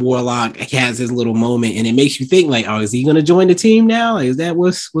 And Adam Warlock has his little moment, and it makes you think like, oh, is he gonna join the team now? Like, is that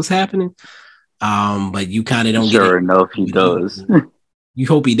what's happening? But you kind of don't get it. Sure enough, he does. You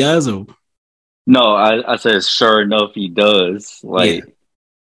hope he does, or no? I said sure enough, he does. Like,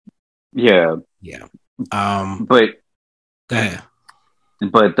 yeah. But go ahead.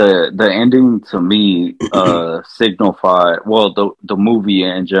 But the ending to me signified, well, the movie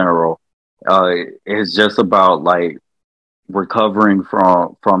in general is just about like recovering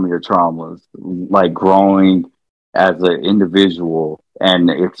from your traumas, like growing as an individual and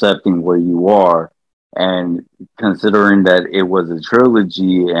accepting where you are. And considering that it was a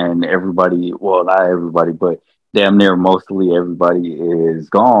trilogy and everybody, well, not everybody, but damn near mostly everybody is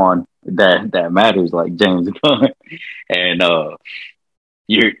gone, that matters, like James Gunn. And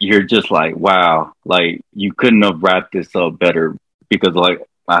you're just like, wow, like you couldn't have wrapped this up better, because like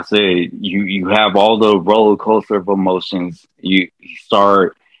I said, you have all the roller coaster of emotions. You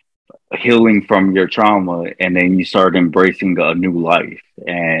start healing from your trauma, and then you start embracing a new life,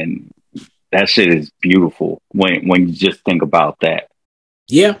 and that shit is beautiful when you just think about that.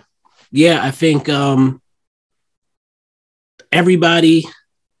 Yeah, I think everybody,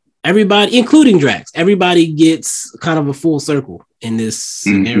 including Drax, everybody gets kind of a full circle in this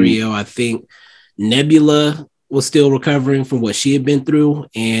scenario. I think Nebula was still recovering from what she had been through,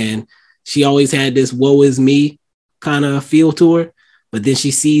 and she always had this woe is me kind of feel to her. But then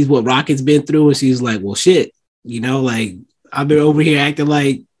she sees what Rocket's been through, and she's like, well, shit, like I've been over here acting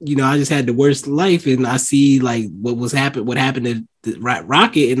like, I just had the worst life, and I see like what happened to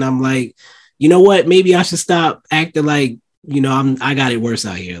Rocket, and I'm like, you know what? Maybe I should stop acting like, I got it worse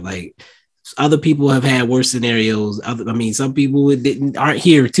out here. Like other people have had worse scenarios. Some people aren't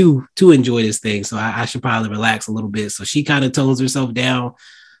here to enjoy this thing. So I should probably relax a little bit. So she kind of tones herself down.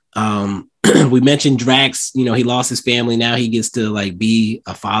 We mentioned Drax, he lost his family. Now he gets to like be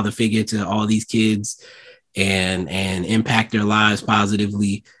a father figure to all these kids and impact their lives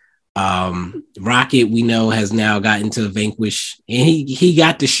positively. Rocket, we know, has now gotten to vanquish, and he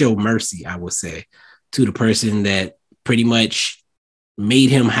got to show mercy, I would say, to the person that pretty much made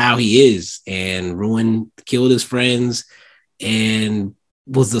him how he is and killed his friends and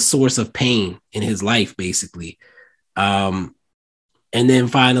was the source of pain in his life, basically. And then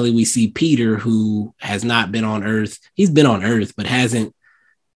finally we see Peter, who has not been on Earth. He's been on Earth, but hasn't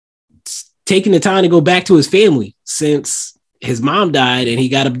taken the time to go back to his family since his mom died and he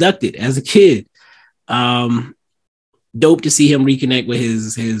got abducted as a kid. Dope to see him reconnect with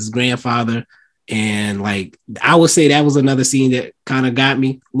his grandfather. And like, I would say that was another scene that kind of got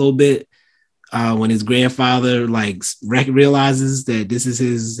me a little bit, when his grandfather like realizes that this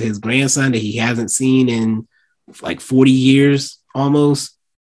is his grandson that he hasn't seen in like 40 years almost.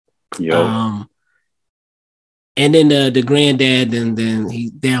 Yo. And then the granddad, then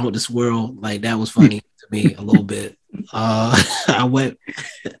he's down with the swirl. Like that was funny to me a little bit. I went.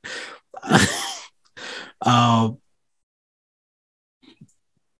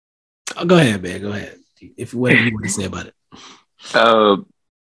 Go ahead, man. Go ahead. If whatever you want to say about it.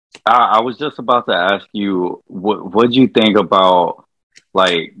 I was just about to ask you, what you think about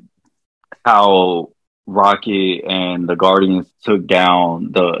like how Rocket and the Guardians took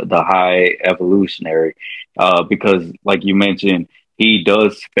down the High Evolutionary, because like you mentioned, he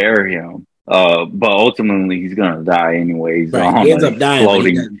does spare him, but ultimately he's gonna die anyways. Right. He ends up dying.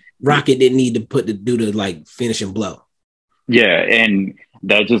 Floating. Rocket didn't need to do the like finishing blow. Yeah, and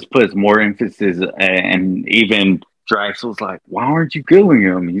that just puts more emphasis, and even Drax was like, why aren't you killing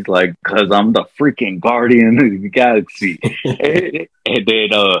him? He's like, because I'm the freaking guardian of the galaxy. and then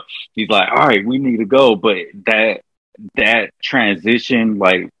he's like, all right, we need to go. But that transition,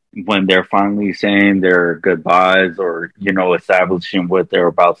 like when they're finally saying their goodbyes or, establishing what they're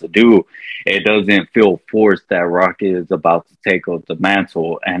about to do, it doesn't feel forced that Rocket is about to take up the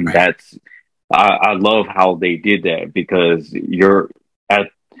mantle. And right. I love how they did that, because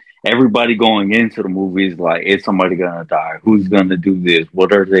everybody going into the movie is like, is somebody gonna die? Who's gonna do this?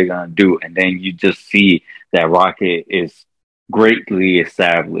 What are they gonna do? And then you just see that Rocket is greatly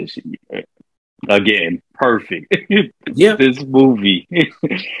established. Again, perfect. Yeah. This movie.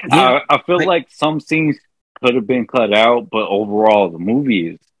 Yeah. I feel like some scenes could have been cut out, but overall the movie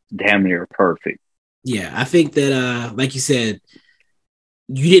is damn near perfect. Yeah, I think that like you said,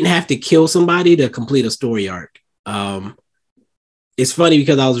 you didn't have to kill somebody to complete a story arc. It's funny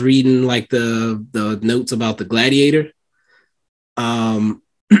because I was reading like the notes about the Gladiator.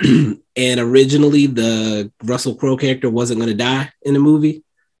 And originally the Russell Crowe character wasn't going to die in the movie.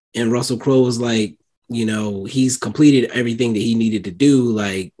 And Russell Crowe was like, you know, he's completed everything that he needed to do.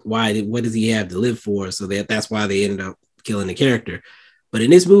 Like, what does he have to live for? So that's why they ended up killing the character. But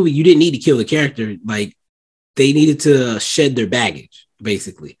in this movie, you didn't need to kill the character. Like, they needed to shed their baggage,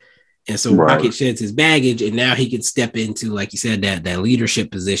 basically. And so Rocket sheds his baggage, and now he can step into, like you said, that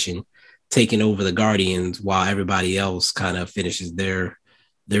leadership position, taking over the Guardians while everybody else kind of finishes their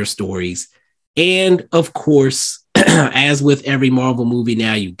stories. And of course, as with every Marvel movie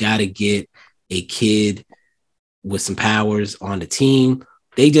now, you got to get a kid with some powers on the team.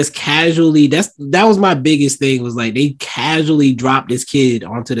 They just casually, that was my biggest thing, was like they casually dropped this kid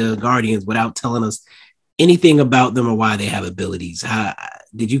onto the Guardians without telling us anything about them or why they have abilities.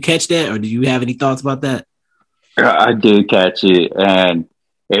 Did you catch that, or did you have any thoughts about that? I did catch it, and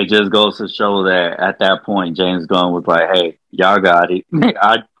it just goes to show that at that point, James Gunn was like, "Hey, y'all got it.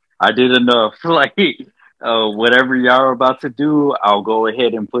 I did enough. Like, whatever y'all are about to do, I'll go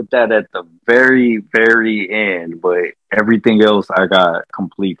ahead and put that at the very, very end. But everything else, I got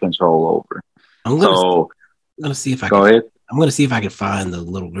complete control over." I'm gonna see if I go ahead. I'm gonna see if I can find the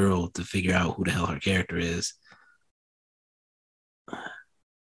little girl to figure out who the hell her character is.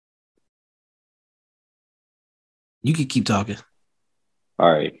 You can keep talking.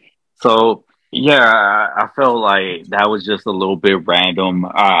 All right. So yeah, I felt like that was just a little bit random.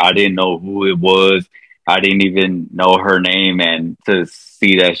 I didn't know who it was. I didn't even know her name, and to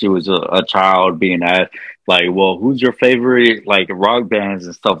see that she was a child being asked, like, well, who's your favorite, like, rock bands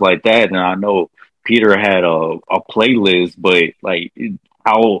and stuff like that? And I know Peter had a playlist, but like,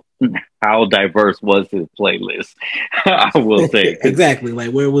 how how diverse was his playlist? I will say exactly.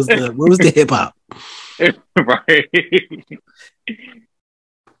 Like, where was the hip hop? Right.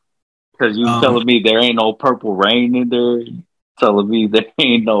 Because you telling me there ain't no Purple Rain in there? You telling me there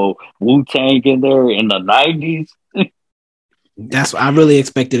ain't no Wu-Tang in there in the 90s? That's I really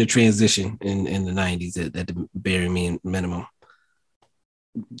expected a transition in the 90s at the bare minimum.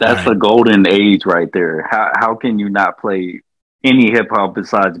 That's a golden age right there. How can you not play any hip hop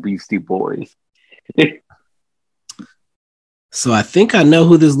besides Beastie Boys? So I think I know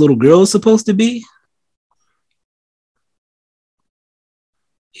who this little girl is supposed to be.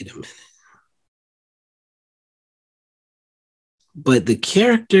 Wait a minute. But the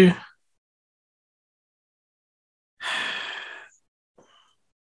character,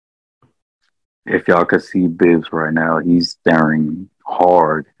 if y'all could see Bibbs right now, he's staring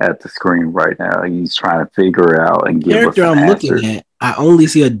hard at the screen right now. He's trying to figure it out and give us an I'm answer. looking at, I only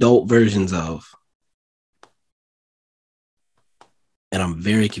see adult versions of. And I'm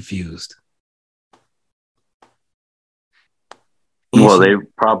very confused. Well, they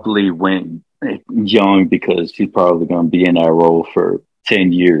probably went young because she's probably going to be in that role for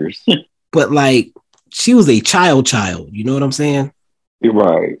 10 years. But like, she was a child, you know what I'm saying? You're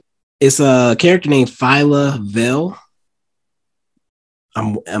right. It's a character named Phyla Vell.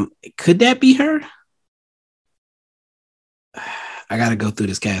 Could that be her? I gotta go through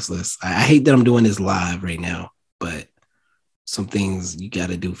this cast list. I hate that I'm doing this live right now, but some things you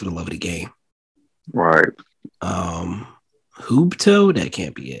gotta do for the love of the game. Right. Hoobto, that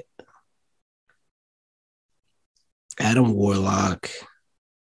can't be it. Adam Warlock.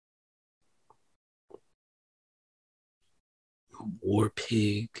 War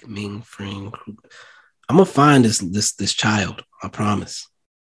Pig, Ming Fring. I'm gonna find this child. I promise.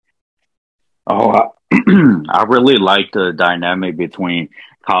 Oh, I really like the dynamic between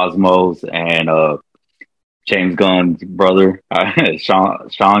Cosmos and James Gunn's brother,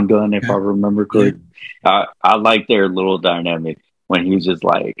 Sean Gunn, if I remember correctly. Yeah. I like their little dynamic when he's just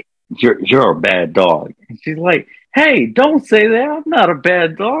like, "You're a bad dog," and she's like, "Hey, don't say that. I'm not a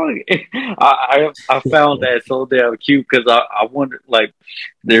bad dog." I found that so damn cute because I wonder, like,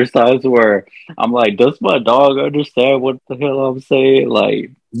 there's times where I'm like, does my dog understand what the hell I'm saying?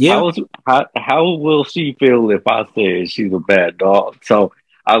 Like, how will she feel if I say she's a bad dog? So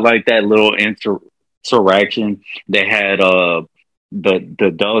I like that little interaction. They had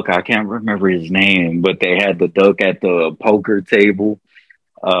the duck, I can't remember his name, but they had the duck at the poker table.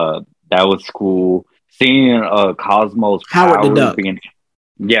 That was cool. Seeing Cosmos Howard the Duck.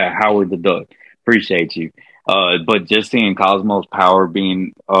 Howard the Duck. Appreciate you. But just seeing Cosmos' power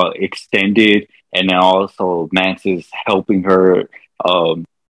being extended, and then also Mantis helping her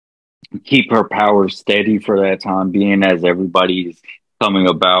keep her power steady for that time being as everybody is coming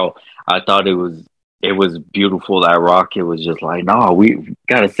about. I thought it was beautiful that Rocket was just like, no, we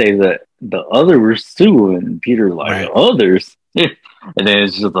gotta say that the others too, and Peter like, others. And then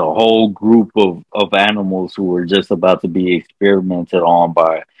it's just a whole group of animals who were just about to be experimented on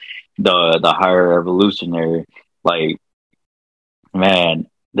by the higher evolutionary. Like, man,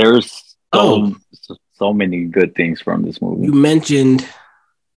 there's Oh, so many good things from this you movie. mentioned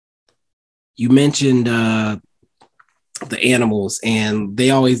you mentioned the animals, and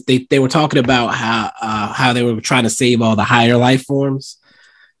they were talking about how they were trying to save all the higher life forms,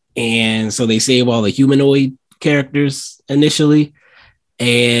 and so they save all the humanoid characters initially,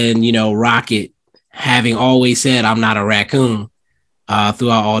 and Rocket having always said I'm not a raccoon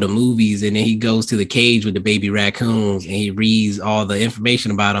throughout all the movies, and then he goes to the cage with the baby raccoons and he reads all the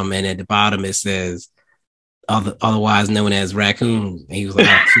information about them, and at the bottom it says otherwise known as raccoon. And he was like,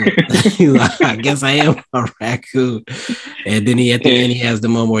 oh shit. He's like, I guess I am a raccoon. And then he at the end he has the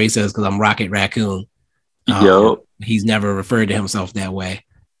moment where he says, because I'm Rocket Raccoon. Yo, He's never referred to himself that way.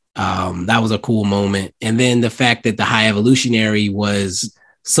 That was a cool moment. And then the fact that the high evolutionary was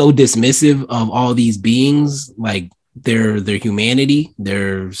so dismissive of all these beings, like their humanity,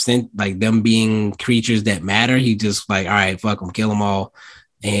 their sent like them being creatures that matter. He just like, all right, fuck them, kill them all.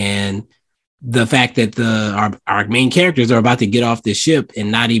 And the fact that our main characters are about to get off this ship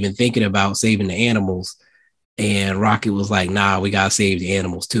and not even thinking about saving the animals, and Rocket was like, nah, we gotta save the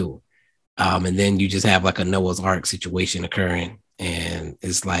animals too. And then you just have like a Noah's Ark situation occurring. And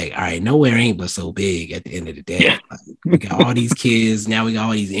it's like, all right, nowhere ain't but so big at the end of the day. yeah, Like, we got all these kids, now we got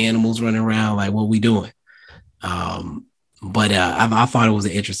all these animals running around. Like, what we doing? But I thought it was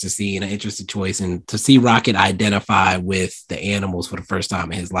an interesting scene, an interesting choice. And to see Rocket identify with the animals for the first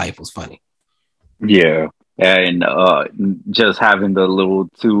time in his life was funny. yeah. And just having the little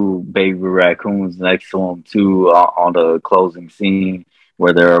two baby raccoons next to him too on the closing scene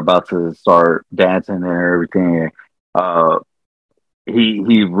where they're about to start dancing and everything. Uh,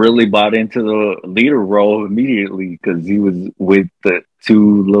 he really bought into the leader role immediately because he was with the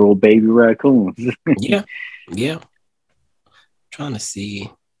two little baby raccoons. Yeah. Yeah. Trying to see.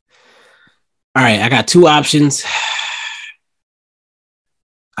 All right, I got two options.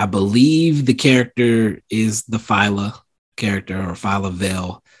 I believe the character is the Phyla character or Phyla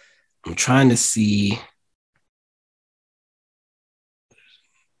Vale. I'm trying to see.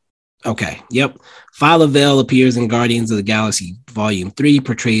 Okay, yep. Phyla Vale appears in Guardians of the Galaxy Volume 3,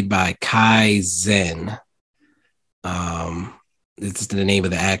 portrayed by Kai Zen. This is the name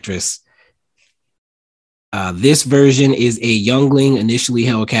of the actress. This version is a youngling initially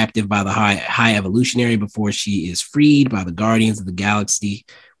held captive by the high evolutionary before she is freed by the Guardians of the Galaxy,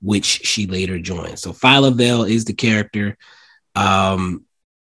 which she later joins. So Phyla Vale is the character.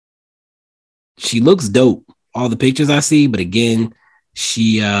 She looks dope. All the pictures I see, but again,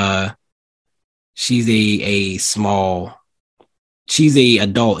 she's a small. She's a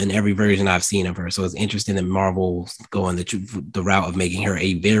adult in every version I've seen of her. So it's interesting that Marvel going the route of making her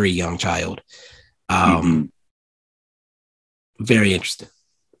a very young child. Mm-hmm. Very interesting.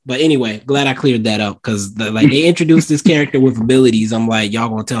 But anyway, glad I cleared that up because they introduced this character with abilities. I'm like, y'all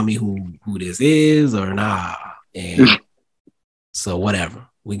gonna tell me who this is or nah? And so whatever.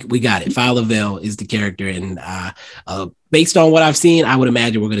 We got it. Phyla Vale is the character, and based on what I've seen, I would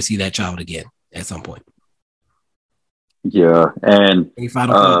imagine we're gonna see that child again at some point. Yeah, and Any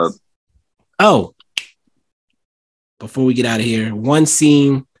final thoughts? Oh, before we get out of here, one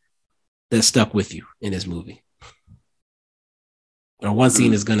scene that stuck with you in this movie, or one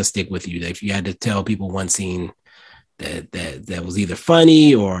scene is gonna stick with you. That if you had to tell people one scene that was either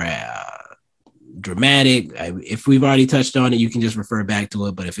funny or dramatic, if we've already touched on it, you can just refer back to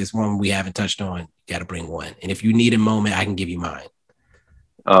it. But if it's one we haven't touched on, you got to bring one. And if you need a moment, I can give you mine.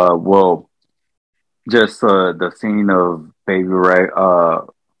 well, just the scene of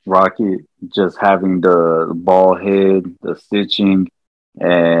Rocket just having the bald head, the stitching,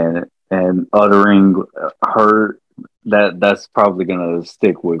 and uttering her. That's probably gonna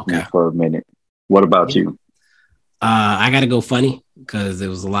stick with me for a minute. What about you? I got to go funny because there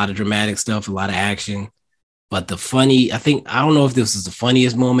was a lot of dramatic stuff, a lot of action. But the funny, I don't know if this was the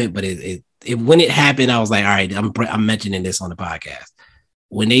funniest moment, but it when it happened, I was like, all right, I'm mentioning this on the podcast.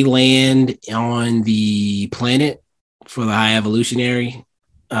 When they land on the planet for the high evolutionary,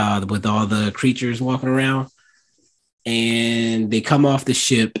 with all the creatures walking around, and they come off the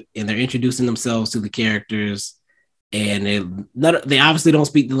ship and they're introducing themselves to the characters, and they obviously don't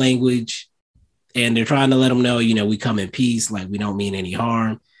speak the language, and they're trying to let them know, we come in peace, like we don't mean any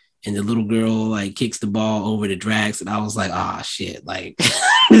harm. And the little girl like kicks the ball over to Drax, and I was like, oh shit, like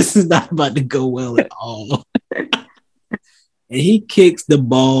this is not about to go well at all. And he kicks the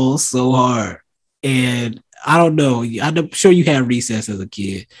ball so hard. And I don't know, I'm sure you had recess as a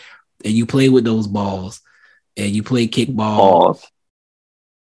kid and you play with those balls. and you play kickball. Pause.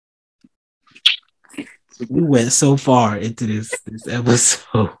 We went so far into this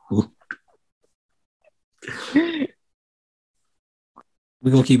episode.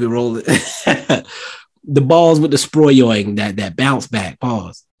 We're gonna keep it rolling. The balls with the sproyoing, that bounce back,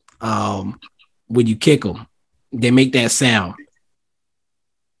 pause. When you kick them, they make that sound.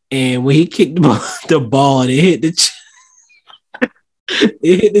 And when he kicked the ball and it hit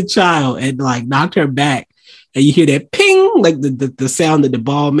the child and like knocked her back, and you hear that ping, like the sound that the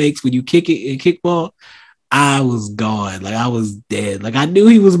ball makes when you kick it in kickball. I was gone. Like I was dead. Like I knew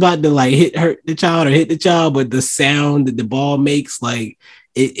he was about to like hurt the child, but the sound that the ball makes, like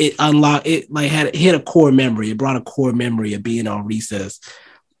it unlocked it, like hit a core memory. It brought a core memory of being on recess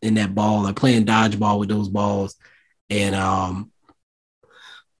in that ball, like playing dodgeball with those balls. And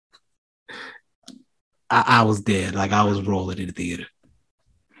I was dead. Like I was rolling in the theater.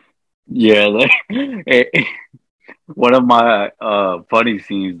 Yeah, like one of my funny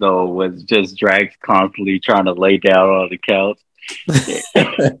scenes though was just Drax constantly trying to lay down on the couch.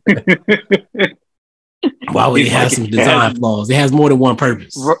 Why would it have some design flaws? It has more than one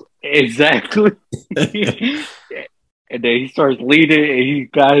purpose. Exactly. And then he starts leading, and he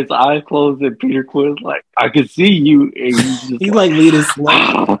got his eyes closed, and Peter Quill's like, "I can see you." And he's like leading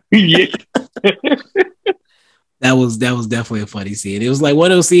slow. Yeah. That was definitely a funny scene. It was like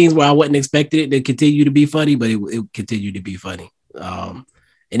one of those scenes where I wasn't expecting it to continue to be funny, but it continued to be funny. And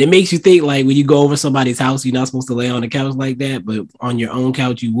it makes you think, like, when you go over somebody's house, you're not supposed to lay on the couch like that, but on your own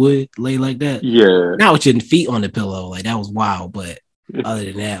couch, you would lay like that. Yeah. Not with your feet on the pillow. Like, that was wild. But other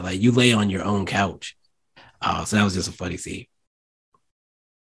than that, like, you lay on your own couch. So that was just a funny scene.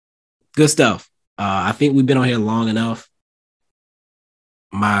 Good stuff. I think we've been on here long enough.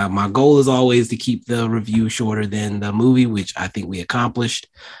 My goal is always to keep the review shorter than the movie, which I think we accomplished.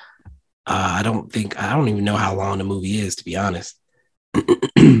 I don't even know how long the movie is, to be honest.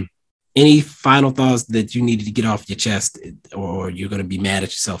 Any final thoughts that you needed to get off your chest, or you're going to be mad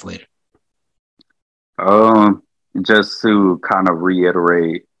at yourself later? Just to kind of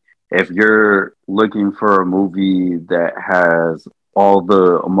reiterate, if you're looking for a movie that has all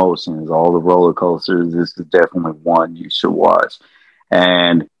the emotions, all the roller coasters, this is definitely one you should watch.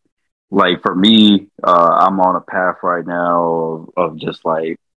 And like for me, I'm on a path right now of just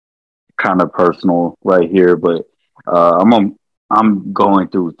like kind of personal right here, but I'm going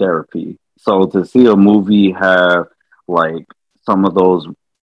through therapy. So to see a movie have like some of those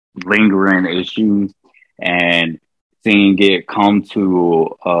lingering issues and seeing it come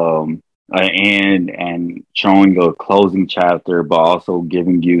to an end and showing a closing chapter, but also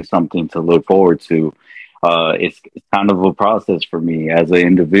giving you something to look forward to. It's kind of a process for me as an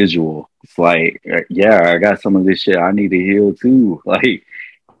individual. It's like, yeah, I got some of this shit I need to heal too. Like,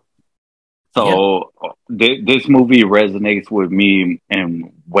 so this movie resonates with me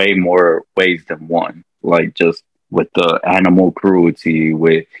in way more ways than one. Like just with the animal cruelty,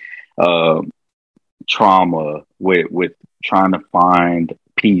 with trauma, with trying to find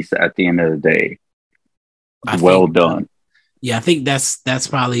peace at the end of the day. Well done. Yeah, I think that's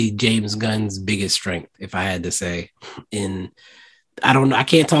probably James Gunn's biggest strength, if I had to say. I don't know, I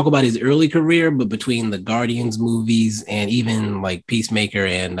can't talk about his early career, but between the Guardians movies and even like Peacemaker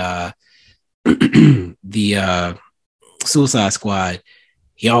and the Suicide Squad,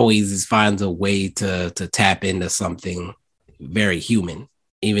 he always finds a way to tap into something very human.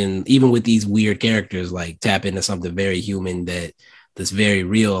 Even with these weird characters, like tap into something very human that's very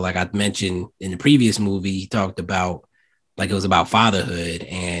real. Like I mentioned in the previous movie, he talked about like it was about fatherhood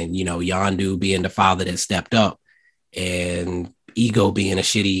and, you know, Yondu being the father that stepped up and Ego being a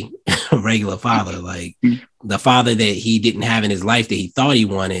shitty regular father, like the father that he didn't have in his life that he thought he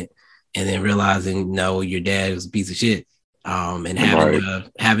wanted, and then realizing, no, your dad was a piece of shit. And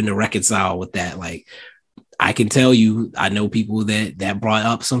having to reconcile with that. Like, I can tell you, I know people that brought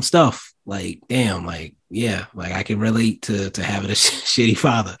up some stuff like, damn, like, yeah, like I can relate to having a shitty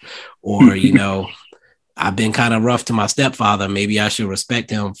father, or, you know, I've been kind of rough to my stepfather. Maybe I should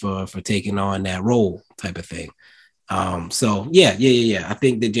respect him for taking on that role type of thing. So yeah. I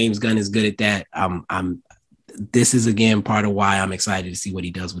think that James Gunn is good at that. This is again part of why I'm excited to see what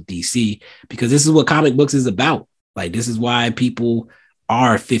he does with DC, because this is what comic books is about. Like, this is why people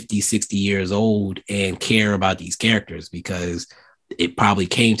are 50, 60 years old and care about these characters, because it probably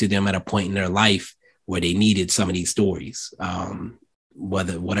came to them at a point in their life where they needed some of these stories,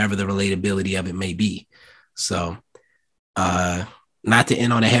 whatever the relatability of it may be. So, not to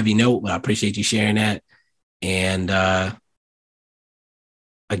end on a heavy note, but I appreciate you sharing that. And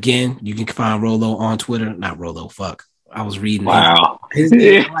again, you can find Rolo on Twitter. Not Rolo, fuck. I was reading Wow. his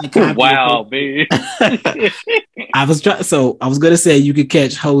name. Like, Wow, man. I was gonna say you could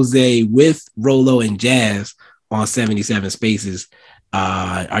catch Jose with Rolo and Jazz on 77 Spaces.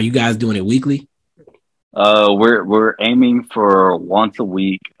 Are you guys doing it weekly? We're aiming for once a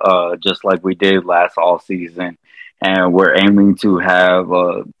week, just like we did last all season, and we're aiming to have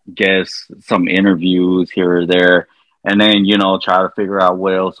guests, some interviews here or there, and then try to figure out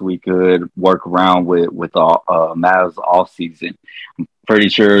what else we could work around with all Mavs off season. I'm pretty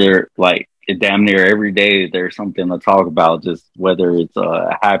sure like damn near every day there's something to talk about, just whether it's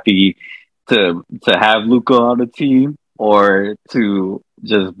happy to have Luka on the team or to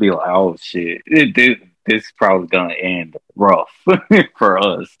just be like, oh shit, this is probably gonna end rough for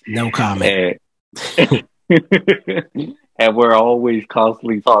us. No comment. And we're always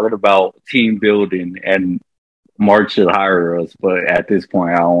constantly talking about team building and Mark should hire us, but at this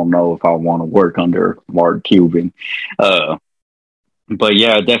point I don't know if I want to work under Mark Cuban. But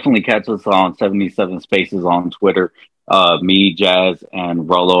yeah, definitely catch us on 77 Spaces on Twitter. Me, Jazz, and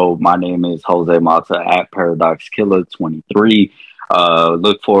Rolo. My name is Jose Mata at Paradox Killer 23.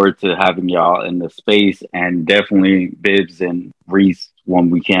 Look forward to having y'all in the space, and definitely Bibbs and Reese when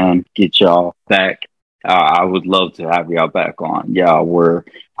we can get y'all back. I would love to have y'all back on. Y'all were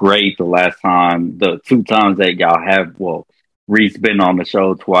great the last time. The 2 times that y'all have, well, Reese been on the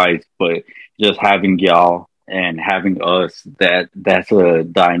show twice, but just having y'all and having us, that's a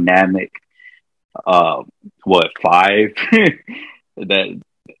dynamic 5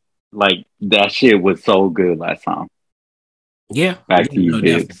 that shit was so good last time. Yeah. Back to you,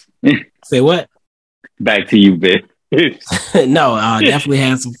 Bibbs. Say what? Back to you, Bibbs. No, definitely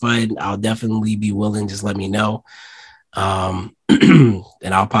had some fun. I'll definitely be willing. Just let me know. And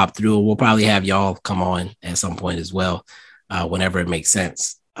I'll pop through. We'll probably have y'all come on at some point as well, whenever it makes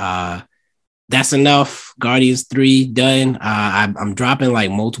sense. That's enough. Guardians 3 done. I'm dropping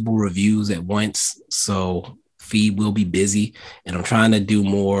like multiple reviews at once, so feed will be busy, and I'm trying to do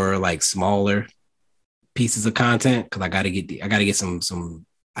more like smaller pieces of content because I gotta get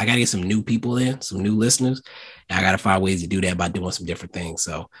some new people in, some new listeners, and I gotta find ways to do that by doing some different things.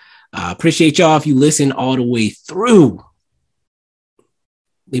 So appreciate y'all if you listen all the way through.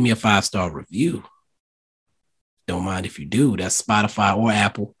 Leave me a 5-star review. Don't mind if you do. That's Spotify or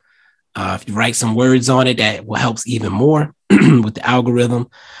Apple. If you write some words on it, that will help even more with the algorithm.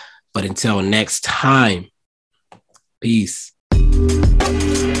 But until next time, peace.